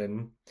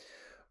version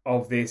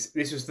of this.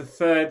 This was the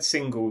third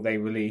single they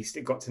released.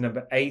 It got to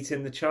number 8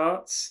 in the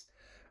charts,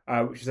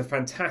 which was a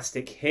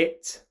fantastic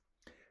hit.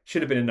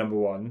 Should have been a number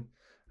 1.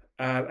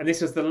 And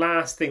this was the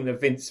last thing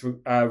that Vince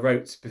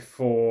wrote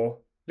before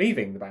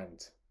leaving the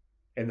band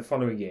in the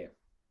following year.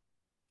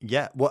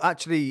 Yeah, well,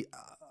 actually,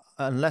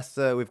 unless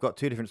we've got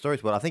two different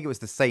stories, well, I think it was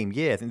the same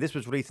year. I think this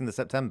was released in the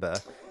September,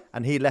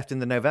 and he left in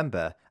the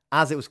November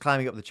as it was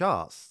climbing up the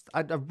charts.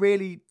 I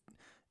really,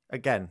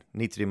 again,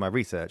 need to do my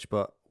research,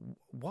 but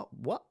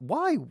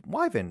why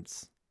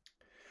Vince?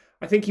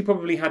 I think he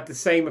probably had the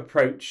same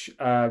approach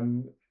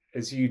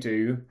as you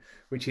do,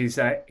 which is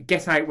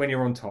get out when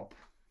you're on top.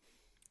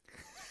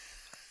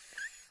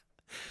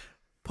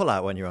 Pull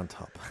out when you're on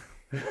top.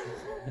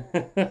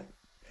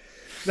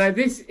 Now,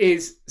 this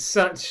is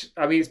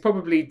it's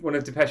probably one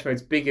of Depeche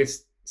Mode's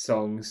biggest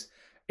songs.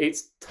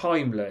 It's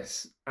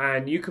timeless.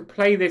 And you could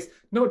play this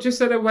not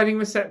just at a wedding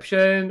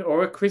reception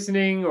or a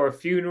christening or a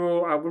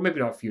funeral. Well, maybe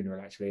not a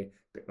funeral, actually. A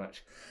bit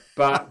much.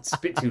 But a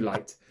bit too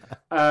light.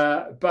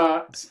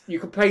 But you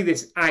could play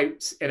this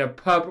out in a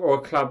pub or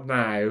a club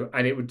now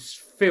and it would just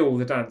fill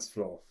the dance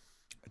floor.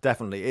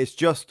 Definitely. It's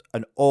just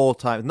an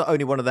all-time, not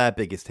only one of their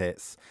biggest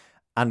hits.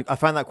 And I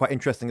find that quite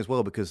interesting as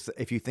well, because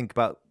if you think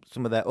about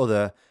some of their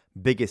other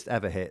biggest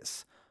ever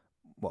hits,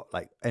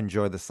 like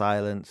Enjoy the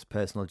Silence,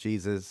 Personal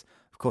Jesus,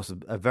 of course,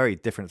 a very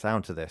different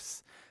sound to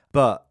this.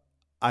 But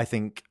I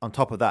think on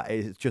top of that,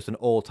 it's just an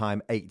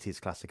all-time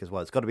 80s classic as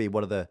well. It's got to be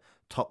one of the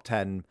top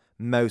 10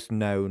 most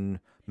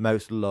known,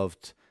 most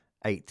loved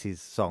 80s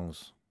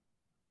songs.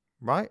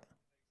 Right?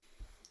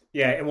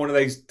 Yeah, in one of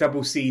those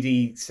double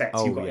CD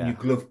sets you've got in your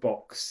glove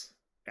box.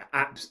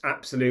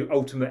 Absolute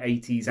ultimate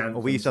 80s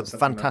anthem. We used to have the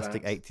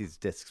fantastic 80s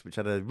discs, which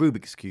had a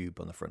Rubik's Cube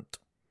on the front.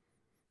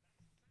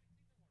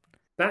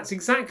 That's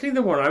exactly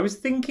the one I was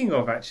thinking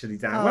of, actually,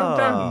 Dan. Well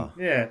done.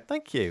 Yeah.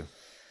 Thank you.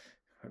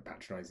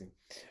 Patronising.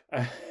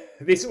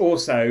 This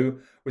also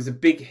was a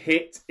big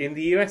hit in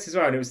the US as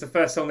well, and it was the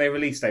first song they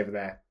released over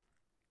there.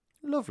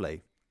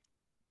 Lovely.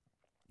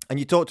 And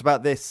you talked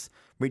about this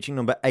reaching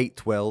number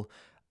 8, Will.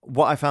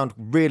 What I found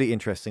really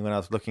interesting when I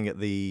was looking at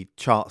the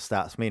chart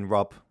stats, me and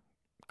Rob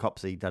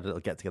Copsey had a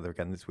little get-together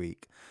again this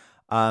week.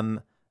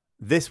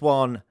 This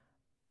one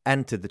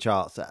entered the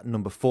charts at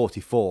number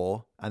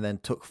 44 and then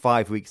took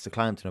 5 weeks to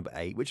climb to number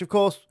 8, which of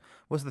course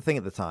was the thing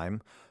at the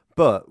time.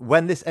 But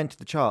when this entered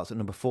the charts at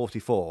number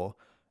 44,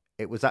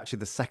 it was actually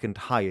the second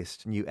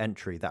highest new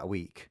entry that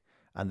week.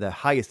 And the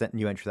highest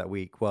new entry that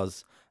week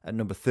was at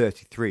number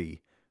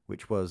 33,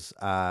 which was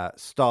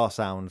Star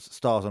Sounds,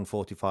 Stars on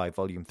 45,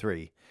 Volume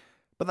 3.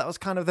 But that was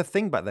kind of the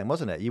thing back then,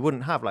 wasn't it? You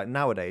wouldn't have, like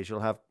nowadays,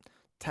 you'll have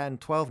 10,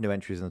 12 new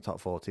entries in the top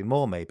 40,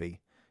 more maybe.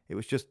 It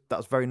was just, that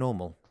was very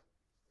normal.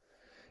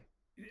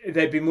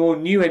 There'd be more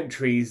new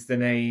entries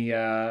than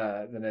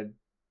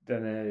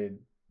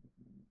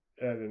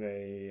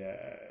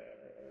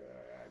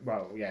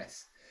well,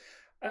 yes.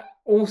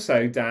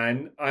 Also,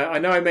 Dan, I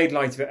know I made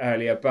light of it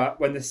earlier, but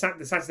when the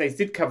Saturdays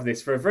did cover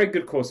this for a very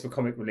good cause for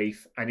comic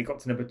relief, and it got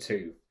to number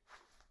 2.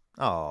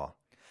 Oh.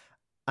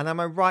 And am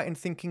I right in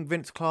thinking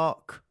Vince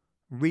Clarke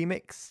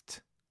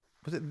remixed?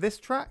 Was it this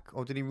track,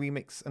 or did he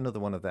remix another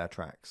one of their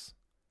tracks?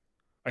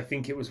 I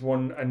think it was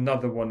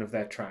another one of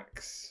their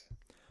tracks.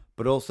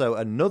 But also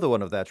another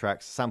one of their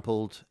tracks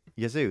sampled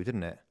Yazoo,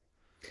 didn't it?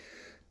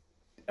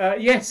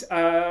 Yes.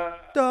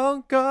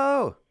 Don't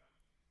go!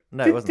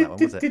 No, it wasn't that one,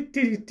 was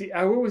it?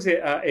 What was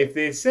it? If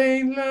this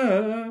ain't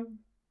love.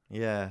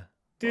 Yeah.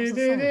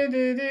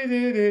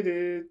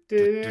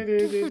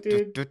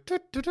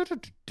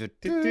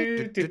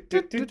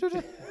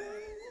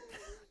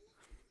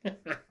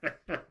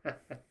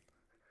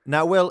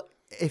 Now, Will,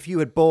 if you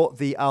had bought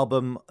this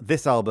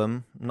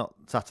album, not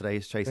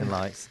Saturday's Chasing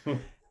Lights,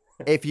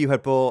 if you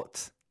had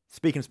bought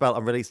Speak and Spell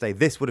on release day,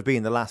 this would have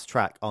been the last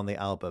track on the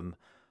album.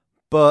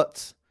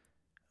 But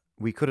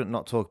we couldn't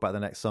not talk about the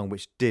next song,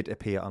 which did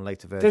appear on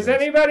later versions. Does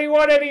anybody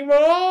want any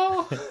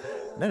more?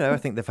 No, I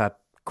think they've had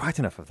quite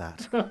enough of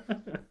that.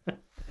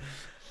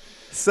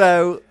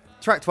 So,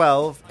 track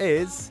 12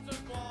 is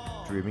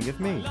Dreaming of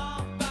Me.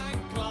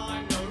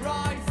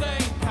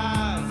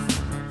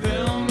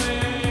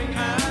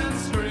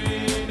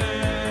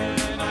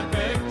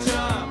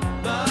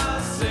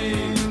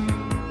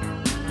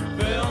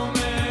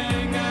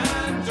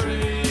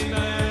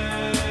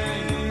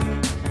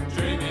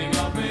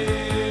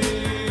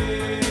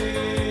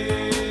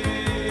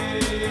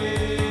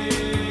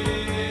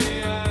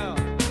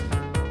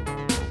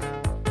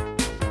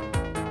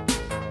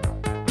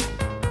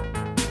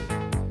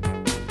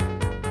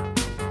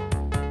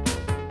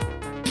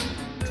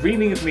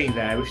 Dreaming of Me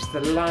there, which is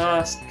the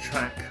last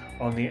track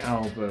on the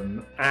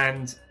album,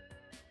 and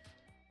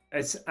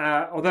it's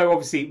although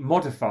obviously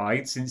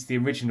modified since the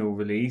original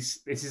release,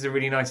 this is a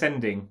really nice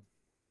ending.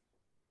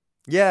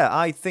 Yeah,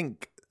 I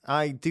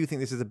do think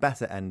this is a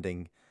better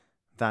ending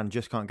than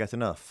Just Can't Get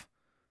Enough.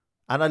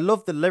 And I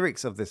love the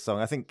lyrics of this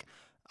song. I think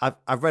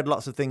I've read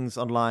lots of things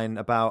online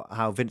about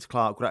how Vince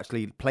Clarke would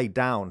actually play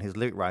down his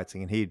lyric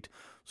writing, and he'd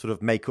sort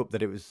of make up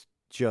that it was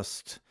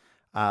just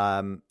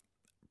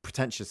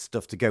pretentious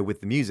stuff to go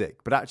with the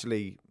music. But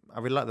actually, I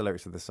really like the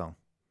lyrics of this song.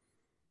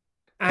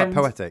 Quite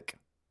poetic.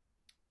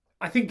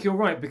 I think you're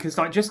right, because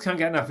like Just Can't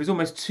Get Enough is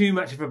almost too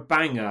much of a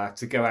banger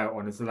to go out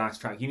on as the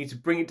last track. You need to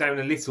bring it down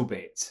a little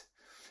bit,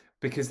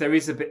 because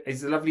there's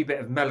a lovely bit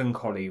of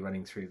melancholy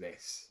running through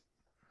this.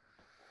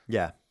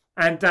 Yeah.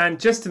 And Dan,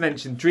 just to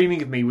mention,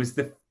 Dreaming of Me was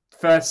the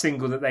first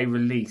single that they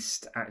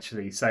released,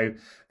 actually. So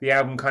the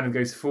album kind of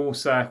goes full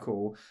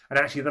circle. And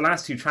actually, the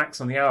last 2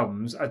 tracks on the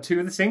albums are 2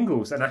 of the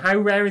singles. And how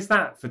rare is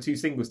that for 2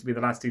 singles to be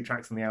the last 2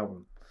 tracks on the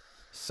album?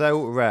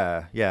 So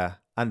rare, yeah.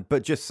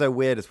 But just so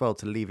weird as well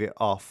to leave it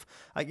off.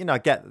 I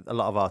get a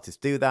lot of artists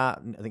do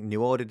that. I think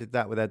New Order did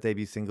that with their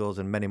debut singles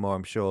and many more,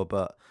 I'm sure.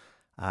 But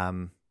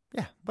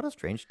yeah, what a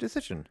strange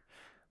decision.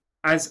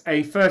 As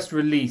a first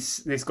release,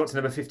 this got to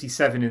number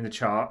 57 in the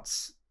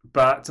charts.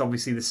 But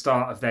obviously the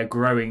start of their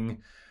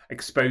growing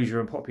exposure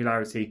and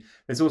popularity.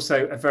 There's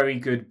also a very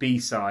good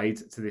B-side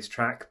to this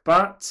track,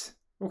 but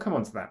we'll come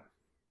on to that.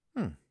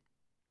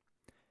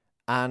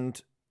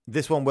 And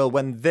this one, Will,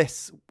 when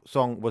this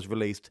song was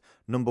released,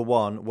 number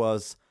 1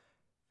 was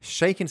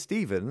Shakin'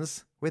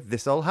 Stevens with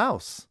This Old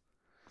House.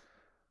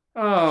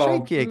 Oh,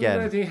 shaky again.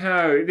 Bloody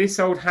hell. This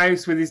old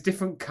house with his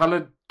different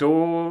coloured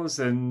doors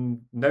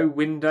and no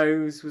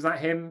windows. Was that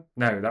him?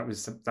 No, that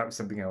was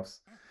something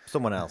else.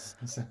 Someone else.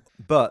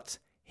 But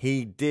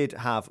he did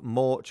have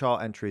more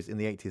chart entries in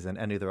the 80s than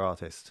any other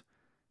artist.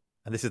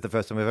 And this is the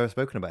first time we've ever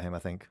spoken about him, I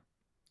think.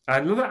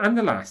 And the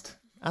last.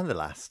 And the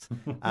last.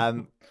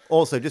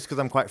 Also, just because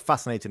I'm quite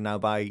fascinated now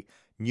by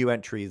new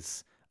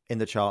entries in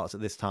the charts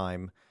at this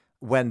time,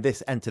 when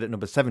this entered at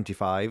number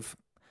 75,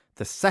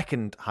 the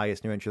second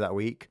highest new entry that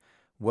week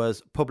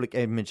was Public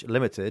Image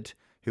Limited,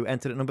 who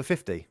entered at number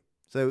 50.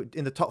 So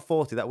in the top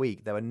 40 that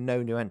week, there were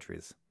no new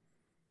entries.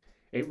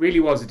 It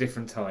really was a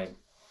different time.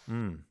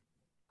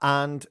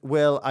 And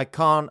Will, I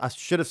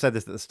should have said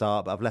this at the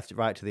start, but I've left it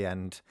right to the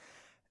end.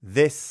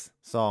 This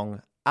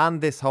song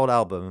and this whole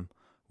album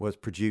was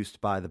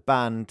produced by the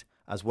band,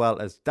 as well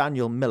as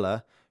Daniel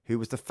Miller, who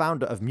was the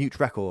founder of Mute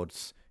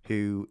Records,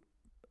 who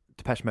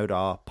Depeche Mode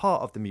are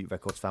part of the Mute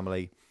Records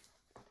family,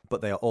 but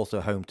they are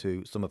also home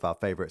to some of our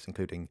favourites,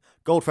 including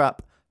Goldfrapp,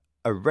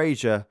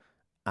 Erasure,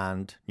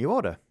 and New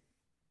Order.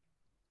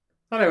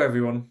 Hello,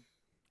 everyone.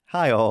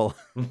 Hi, all.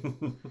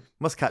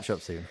 Must catch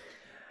up soon.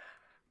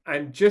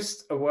 And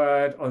just a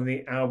word on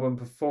the album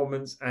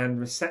performance and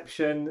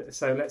reception.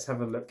 So let's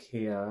have a look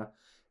here.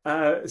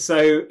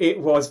 So it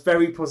was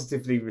very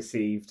positively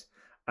received.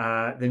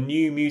 The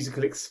New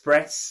Musical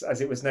Express, as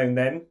it was known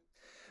then,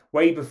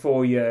 way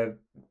before your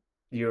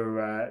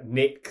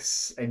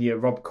Nicks and your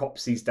Rob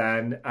Copseys,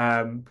 Dan,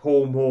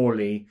 Paul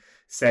Morley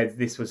said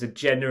this was a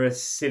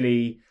generous,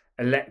 silly,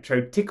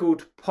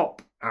 electro-tickled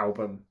pop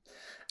album,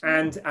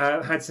 and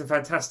had some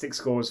fantastic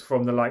scores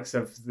from the likes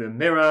of The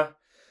Mirror,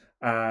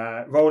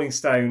 Rolling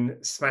Stone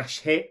Smash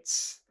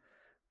Hits,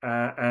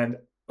 and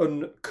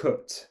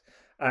Uncut.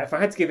 If I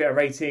had to give it a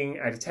rating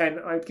out of 10,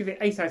 I'd give it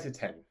 8 out of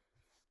 10.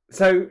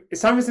 So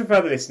it's time for some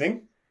further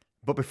listening.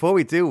 But before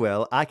we do,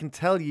 Will, I can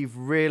tell you've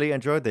really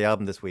enjoyed the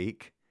album this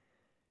week.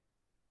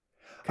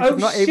 Oh,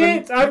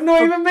 shit! I've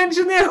not even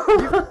mentioned the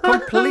album! You've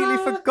completely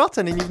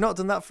forgotten, and you've not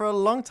done that for a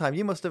long time.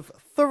 You must have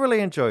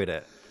thoroughly enjoyed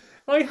it.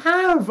 I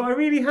have. I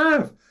really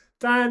have.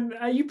 Dan,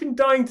 you've been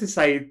dying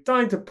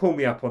to pull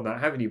me up on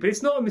that, haven't you? But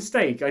it's not a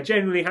mistake. I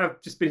generally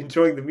have just been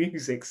enjoying the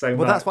music so much.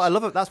 Well, that's what I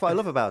love. That's what I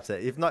love about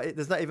it.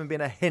 There's not even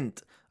been a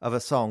hint of a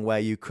song where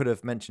you could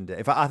have mentioned it.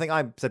 In fact, I think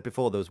I said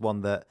before there was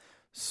one that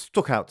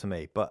stuck out to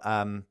me. But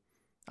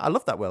I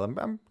love that, Will.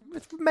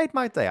 It's made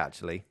my day,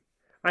 actually.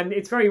 And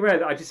it's very rare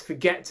that I just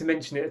forget to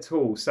mention it at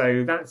all.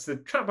 So that's the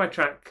track by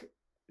track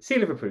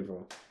seal of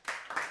approval.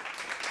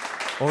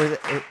 Or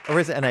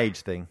is it an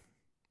age thing?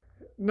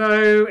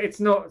 No,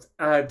 it's not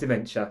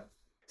dementia.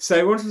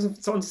 So we're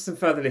on to some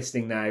further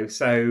listening now.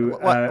 So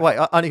wait,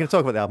 aren't you going to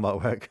talk about the album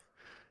artwork?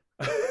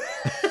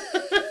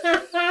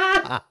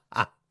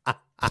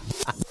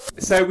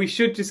 So we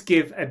should just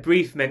give a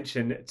brief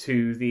mention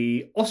to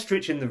the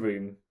ostrich in the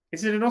room.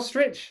 Is it an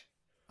ostrich?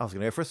 I was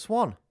going to go for a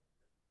swan.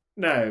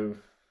 No.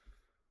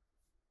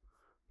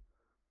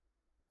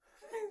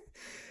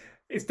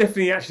 It's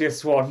definitely actually a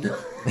swan.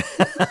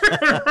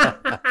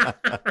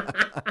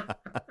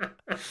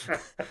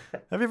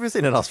 Have you ever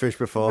seen an ostrich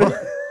before?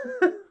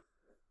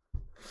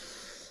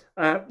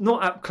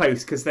 Not up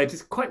close, because they're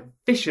just quite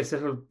vicious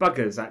little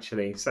buggers,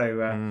 actually.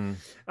 So,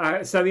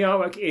 so the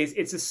artwork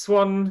it's a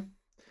swan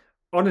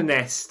on a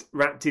nest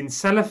wrapped in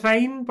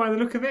cellophane, by the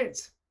look of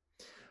it,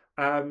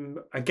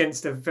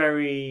 against a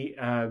very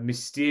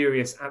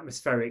mysterious,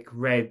 atmospheric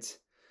red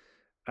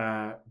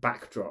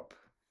backdrop.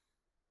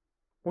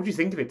 What do you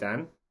think of it,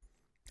 Dan?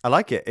 I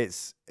like it.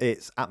 It's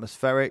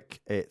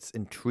atmospheric, it's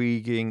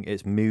intriguing,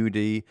 it's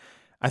moody.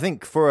 I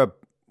think for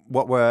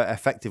what were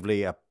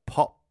effectively a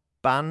pop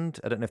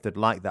band, I don't know if they'd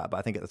like that, but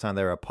I think at the time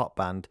they were a pop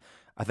band.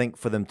 I think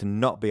for them to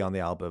not be on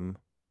the album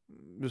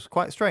was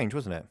quite strange,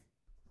 wasn't it?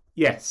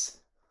 Yes.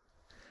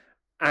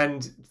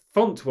 And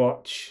font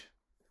watch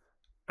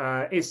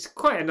is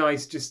quite a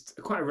nice,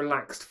 just quite a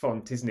relaxed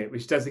font, isn't it?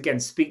 Which does, again,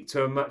 speak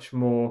to a much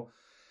more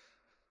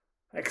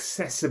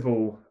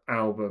accessible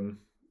album.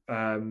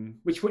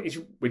 Which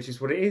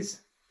is what it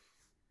is.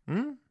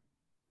 And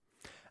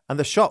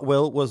the shot,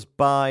 Will, was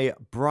by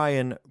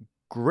Brian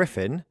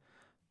Griffin,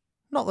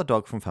 not the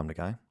dog from Family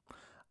Guy.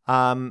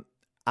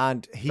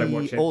 And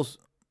he also...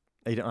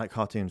 You don't like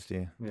cartoons, do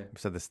you? Yeah. I've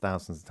said this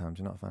thousands of times.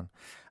 You're not a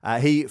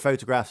fan. He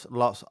photographs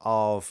lots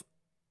of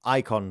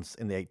icons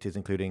in the 80s,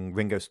 including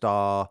Ringo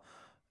Starr,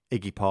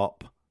 Iggy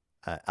Pop,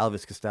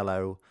 Elvis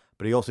Costello.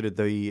 But he also did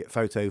the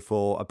photo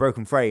for A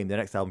Broken Frame, the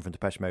next album from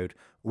Depeche Mode,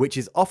 which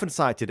is often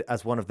cited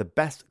as one of the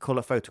best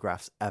colour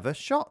photographs ever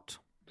shot.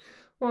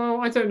 Well,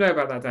 I don't know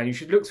about that, Dan. You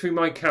should look through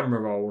my camera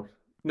roll.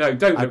 No,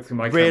 don't look through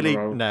my camera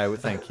roll. No,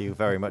 thank you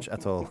very much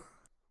at all.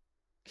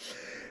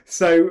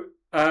 So,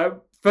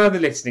 further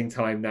listening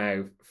time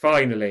now.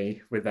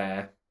 Finally, we're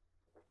there.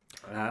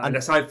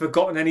 Unless I've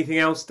forgotten anything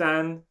else,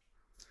 Dan?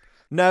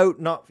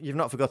 No, you've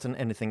not forgotten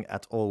anything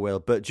at all, Will.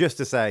 But just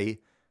to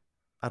say,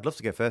 I'd love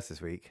to go first this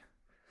week.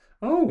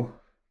 Oh,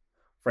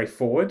 very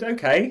forward.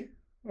 Okay,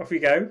 off we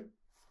go.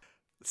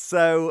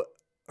 So,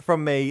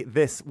 from me,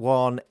 this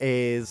one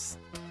is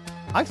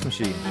Ice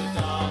Machine.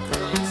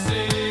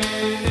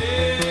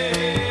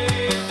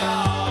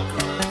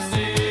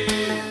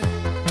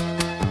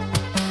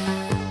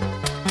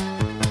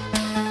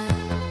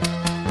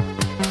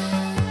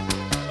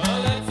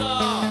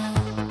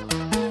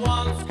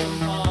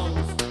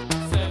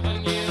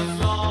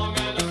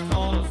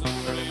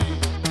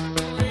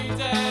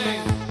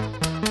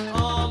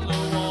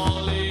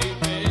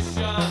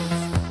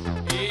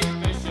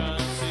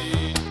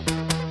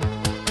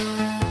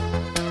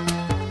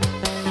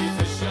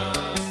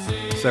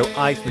 So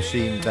Ice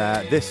Machine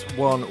there. This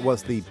one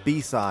was the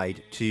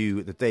B-side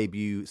to the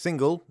debut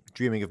single,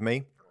 Dreaming of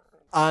Me.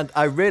 And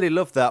I really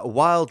love that.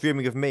 While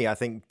Dreaming of Me, I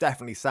think,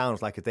 definitely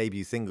sounds like a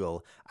debut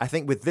single. I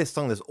think with this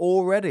song, there's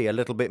already a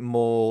little bit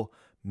more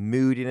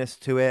moodiness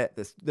to it.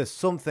 There's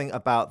something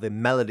about the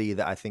melody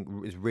that I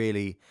think is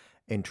really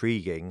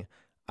intriguing.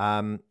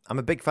 I'm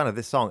a big fan of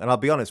this song. And I'll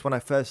be honest, when I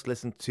first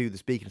listened to the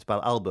Speaking of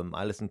Spell album,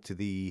 I listened to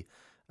the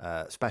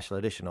special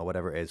edition or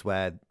whatever it is,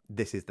 where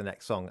this is the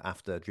next song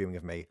after Dreaming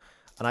of Me.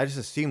 And I just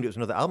assumed it was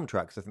another album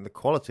track because I think the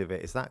quality of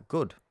it is that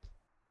good.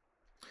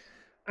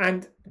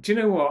 And do you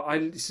know what?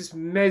 It's just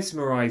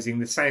mesmerising,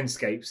 the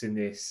soundscapes in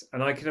this.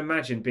 And I can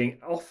imagine being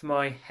off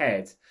my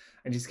head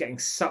and just getting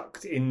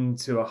sucked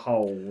into a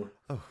hole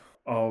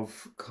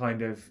of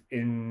kind of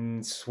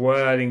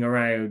swirling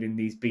around in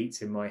these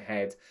beats in my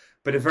head.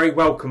 But a very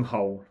welcome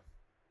hole.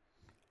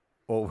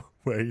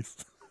 Always.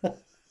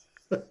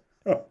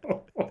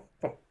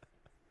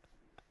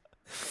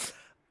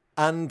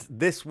 And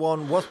this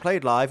one was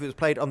played live. It was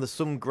played on the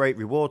Some Great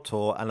Reward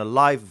Tour, and a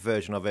live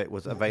version of it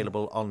was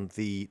available on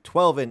the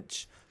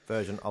 12-inch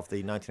version of the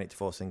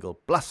 1984 single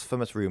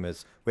Blasphemous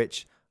Rumours,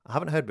 which I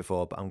haven't heard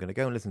before, but I'm going to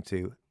go and listen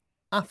to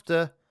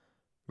after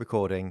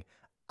recording,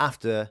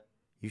 after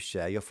you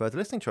share your further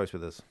listening choice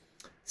with us.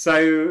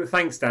 So,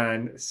 thanks,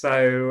 Dan.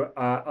 So,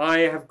 I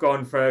have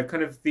gone for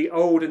kind of the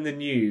old and the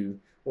new,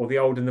 or the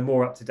old and the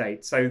more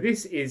up-to-date. So,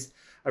 this is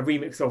a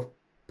remix of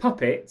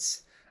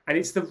Puppets, and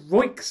it's the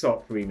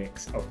Roixop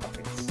remix of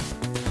Puppets.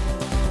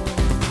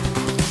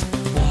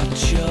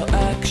 Watch your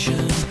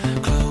action,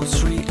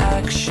 close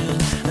reaction,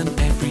 and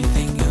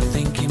everything you're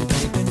thinking,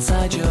 babe,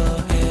 inside your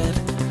head.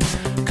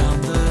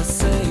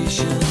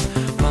 Conversation,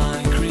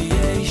 my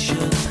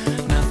creation.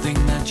 Nothing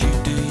that you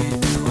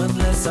do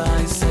unless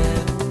I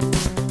said.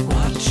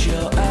 Watch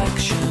your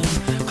action,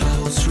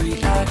 close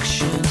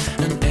reaction,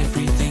 and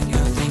everything you're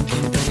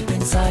thinking, babe,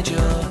 inside your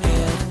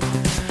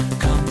head.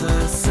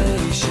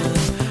 Conversation,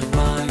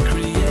 my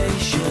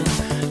creation.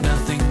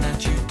 Nothing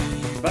that you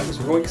do. That was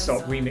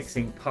Roixop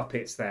remixing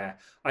Puppets there.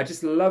 I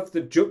just love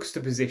the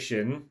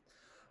juxtaposition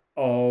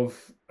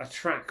of a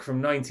track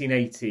from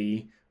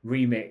 1980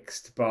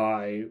 remixed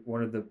by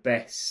one of the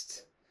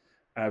best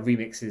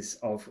remixes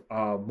of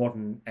our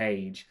modern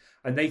age.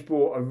 And they've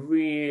brought a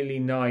really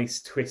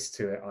nice twist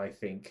to it, I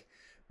think,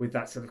 with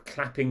that sort of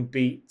clapping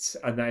beat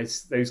and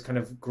those kind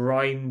of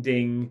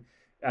grinding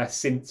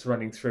synths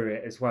running through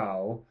it as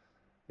well.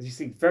 As you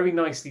see, very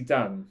nicely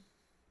done.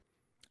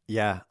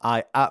 Yeah,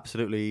 I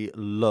absolutely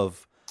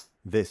love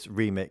this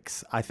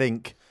remix. I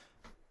think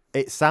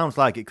it sounds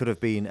like it could have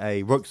been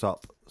a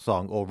Roixop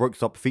song, or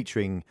Roixop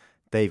featuring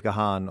Dave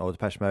Gahan or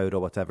Depeche Mode or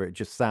whatever. It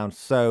just sounds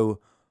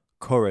so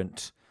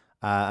current.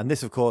 And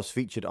this, of course,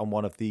 featured on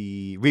one of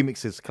the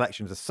remixes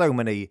collections. There's so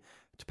many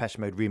Depeche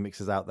Mode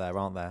remixes out there,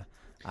 aren't there?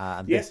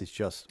 And this is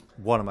just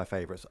one of my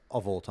favourites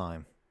of all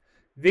time.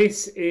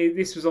 This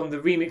was on the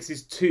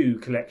Remixes 2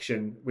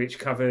 collection, which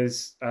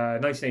covers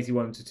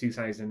 1981 to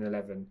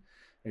 2011,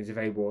 and is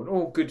available on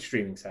all good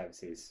streaming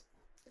services.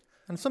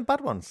 And some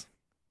bad ones.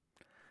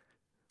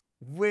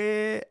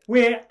 We're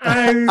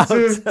out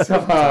of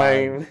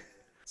time.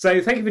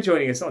 So thank you for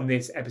joining us on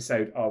this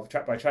episode of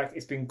Track by Track.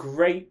 It's been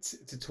great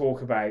to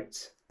talk about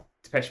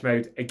Depeche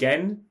Mode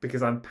again,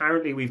 because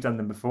apparently we've done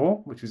them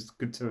before, which was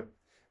good to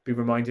be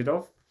reminded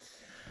of.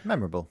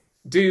 memorable.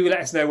 Do let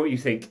us know what you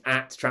think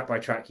at Track by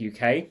Track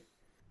UK.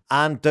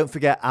 And don't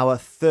forget, our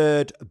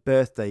third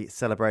birthday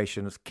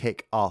celebrations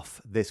kick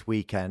off this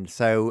weekend.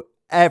 So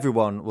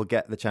everyone will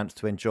get the chance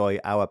to enjoy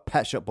our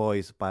Pet Shop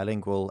Boys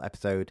bilingual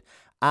episode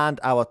and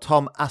our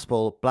Tom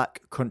Aspel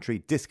Black Country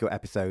Disco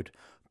episode.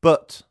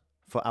 But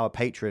for our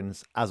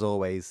patrons, as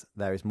always,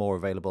 there is more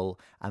available.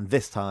 And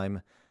this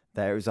time,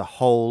 there is a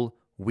whole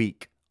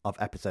week of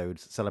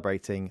episodes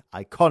celebrating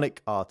iconic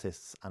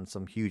artists and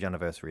some huge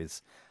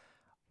anniversaries.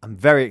 I'm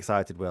very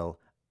excited, Will,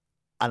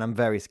 and I'm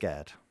very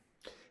scared.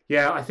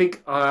 Yeah, I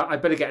think I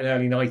better get an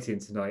early night in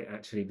tonight,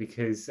 actually,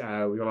 because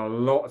we've got a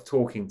lot of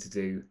talking to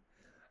do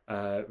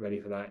ready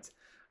for that.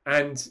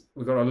 And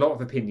we've got a lot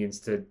of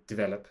opinions to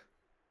develop.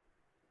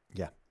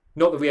 Yeah.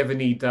 Not that we ever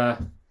need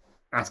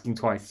asking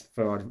twice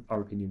for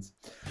our opinions.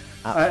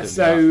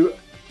 Absolutely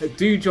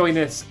do join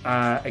us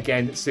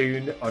again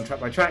soon on Track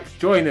by Track.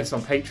 Join us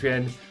on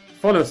Patreon.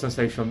 Follow us on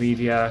social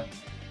media.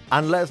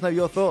 And let us know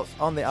your thoughts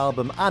on the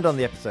album and on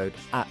the episode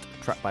at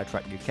Track by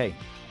Track UK.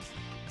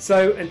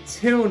 So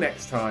until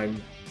next time,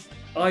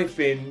 I've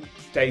been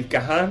Dave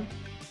Gahan.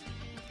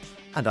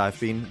 And I've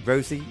been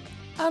Rosie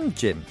and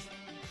Jim.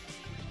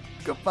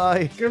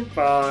 Goodbye.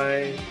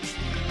 Goodbye.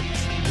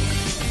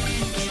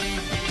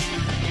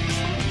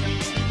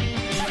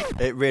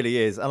 It really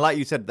is. And like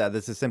you said there,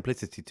 there's a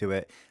simplicity to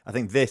it. I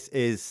think this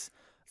is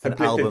an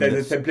album. There's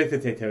a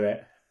simplicity to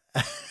it.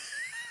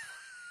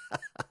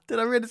 Did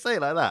I really say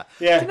it like that?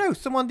 Yeah. Do you know,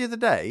 someone the other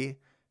day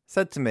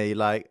said to me,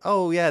 like,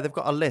 oh, yeah, they've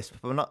got a lisp,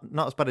 but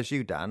not as bad as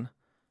you, Dan.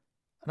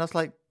 And I was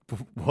like,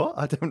 what?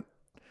 I don't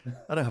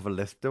have a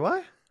lisp, do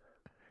I?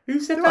 Who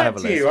said Do I have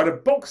that a to you? lisp? I'd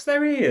have boxed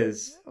their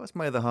ears. That was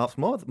my other half's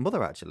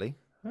mother, actually.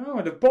 Oh,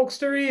 I'd have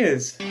boxed her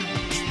ears.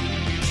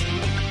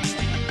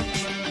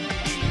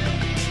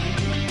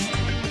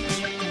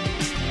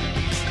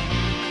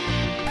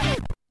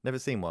 Never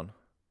seen one.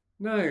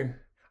 No.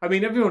 I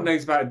mean, everyone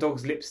knows about a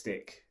dog's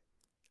lipstick.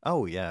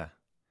 Oh, yeah.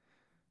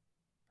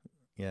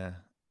 Yeah.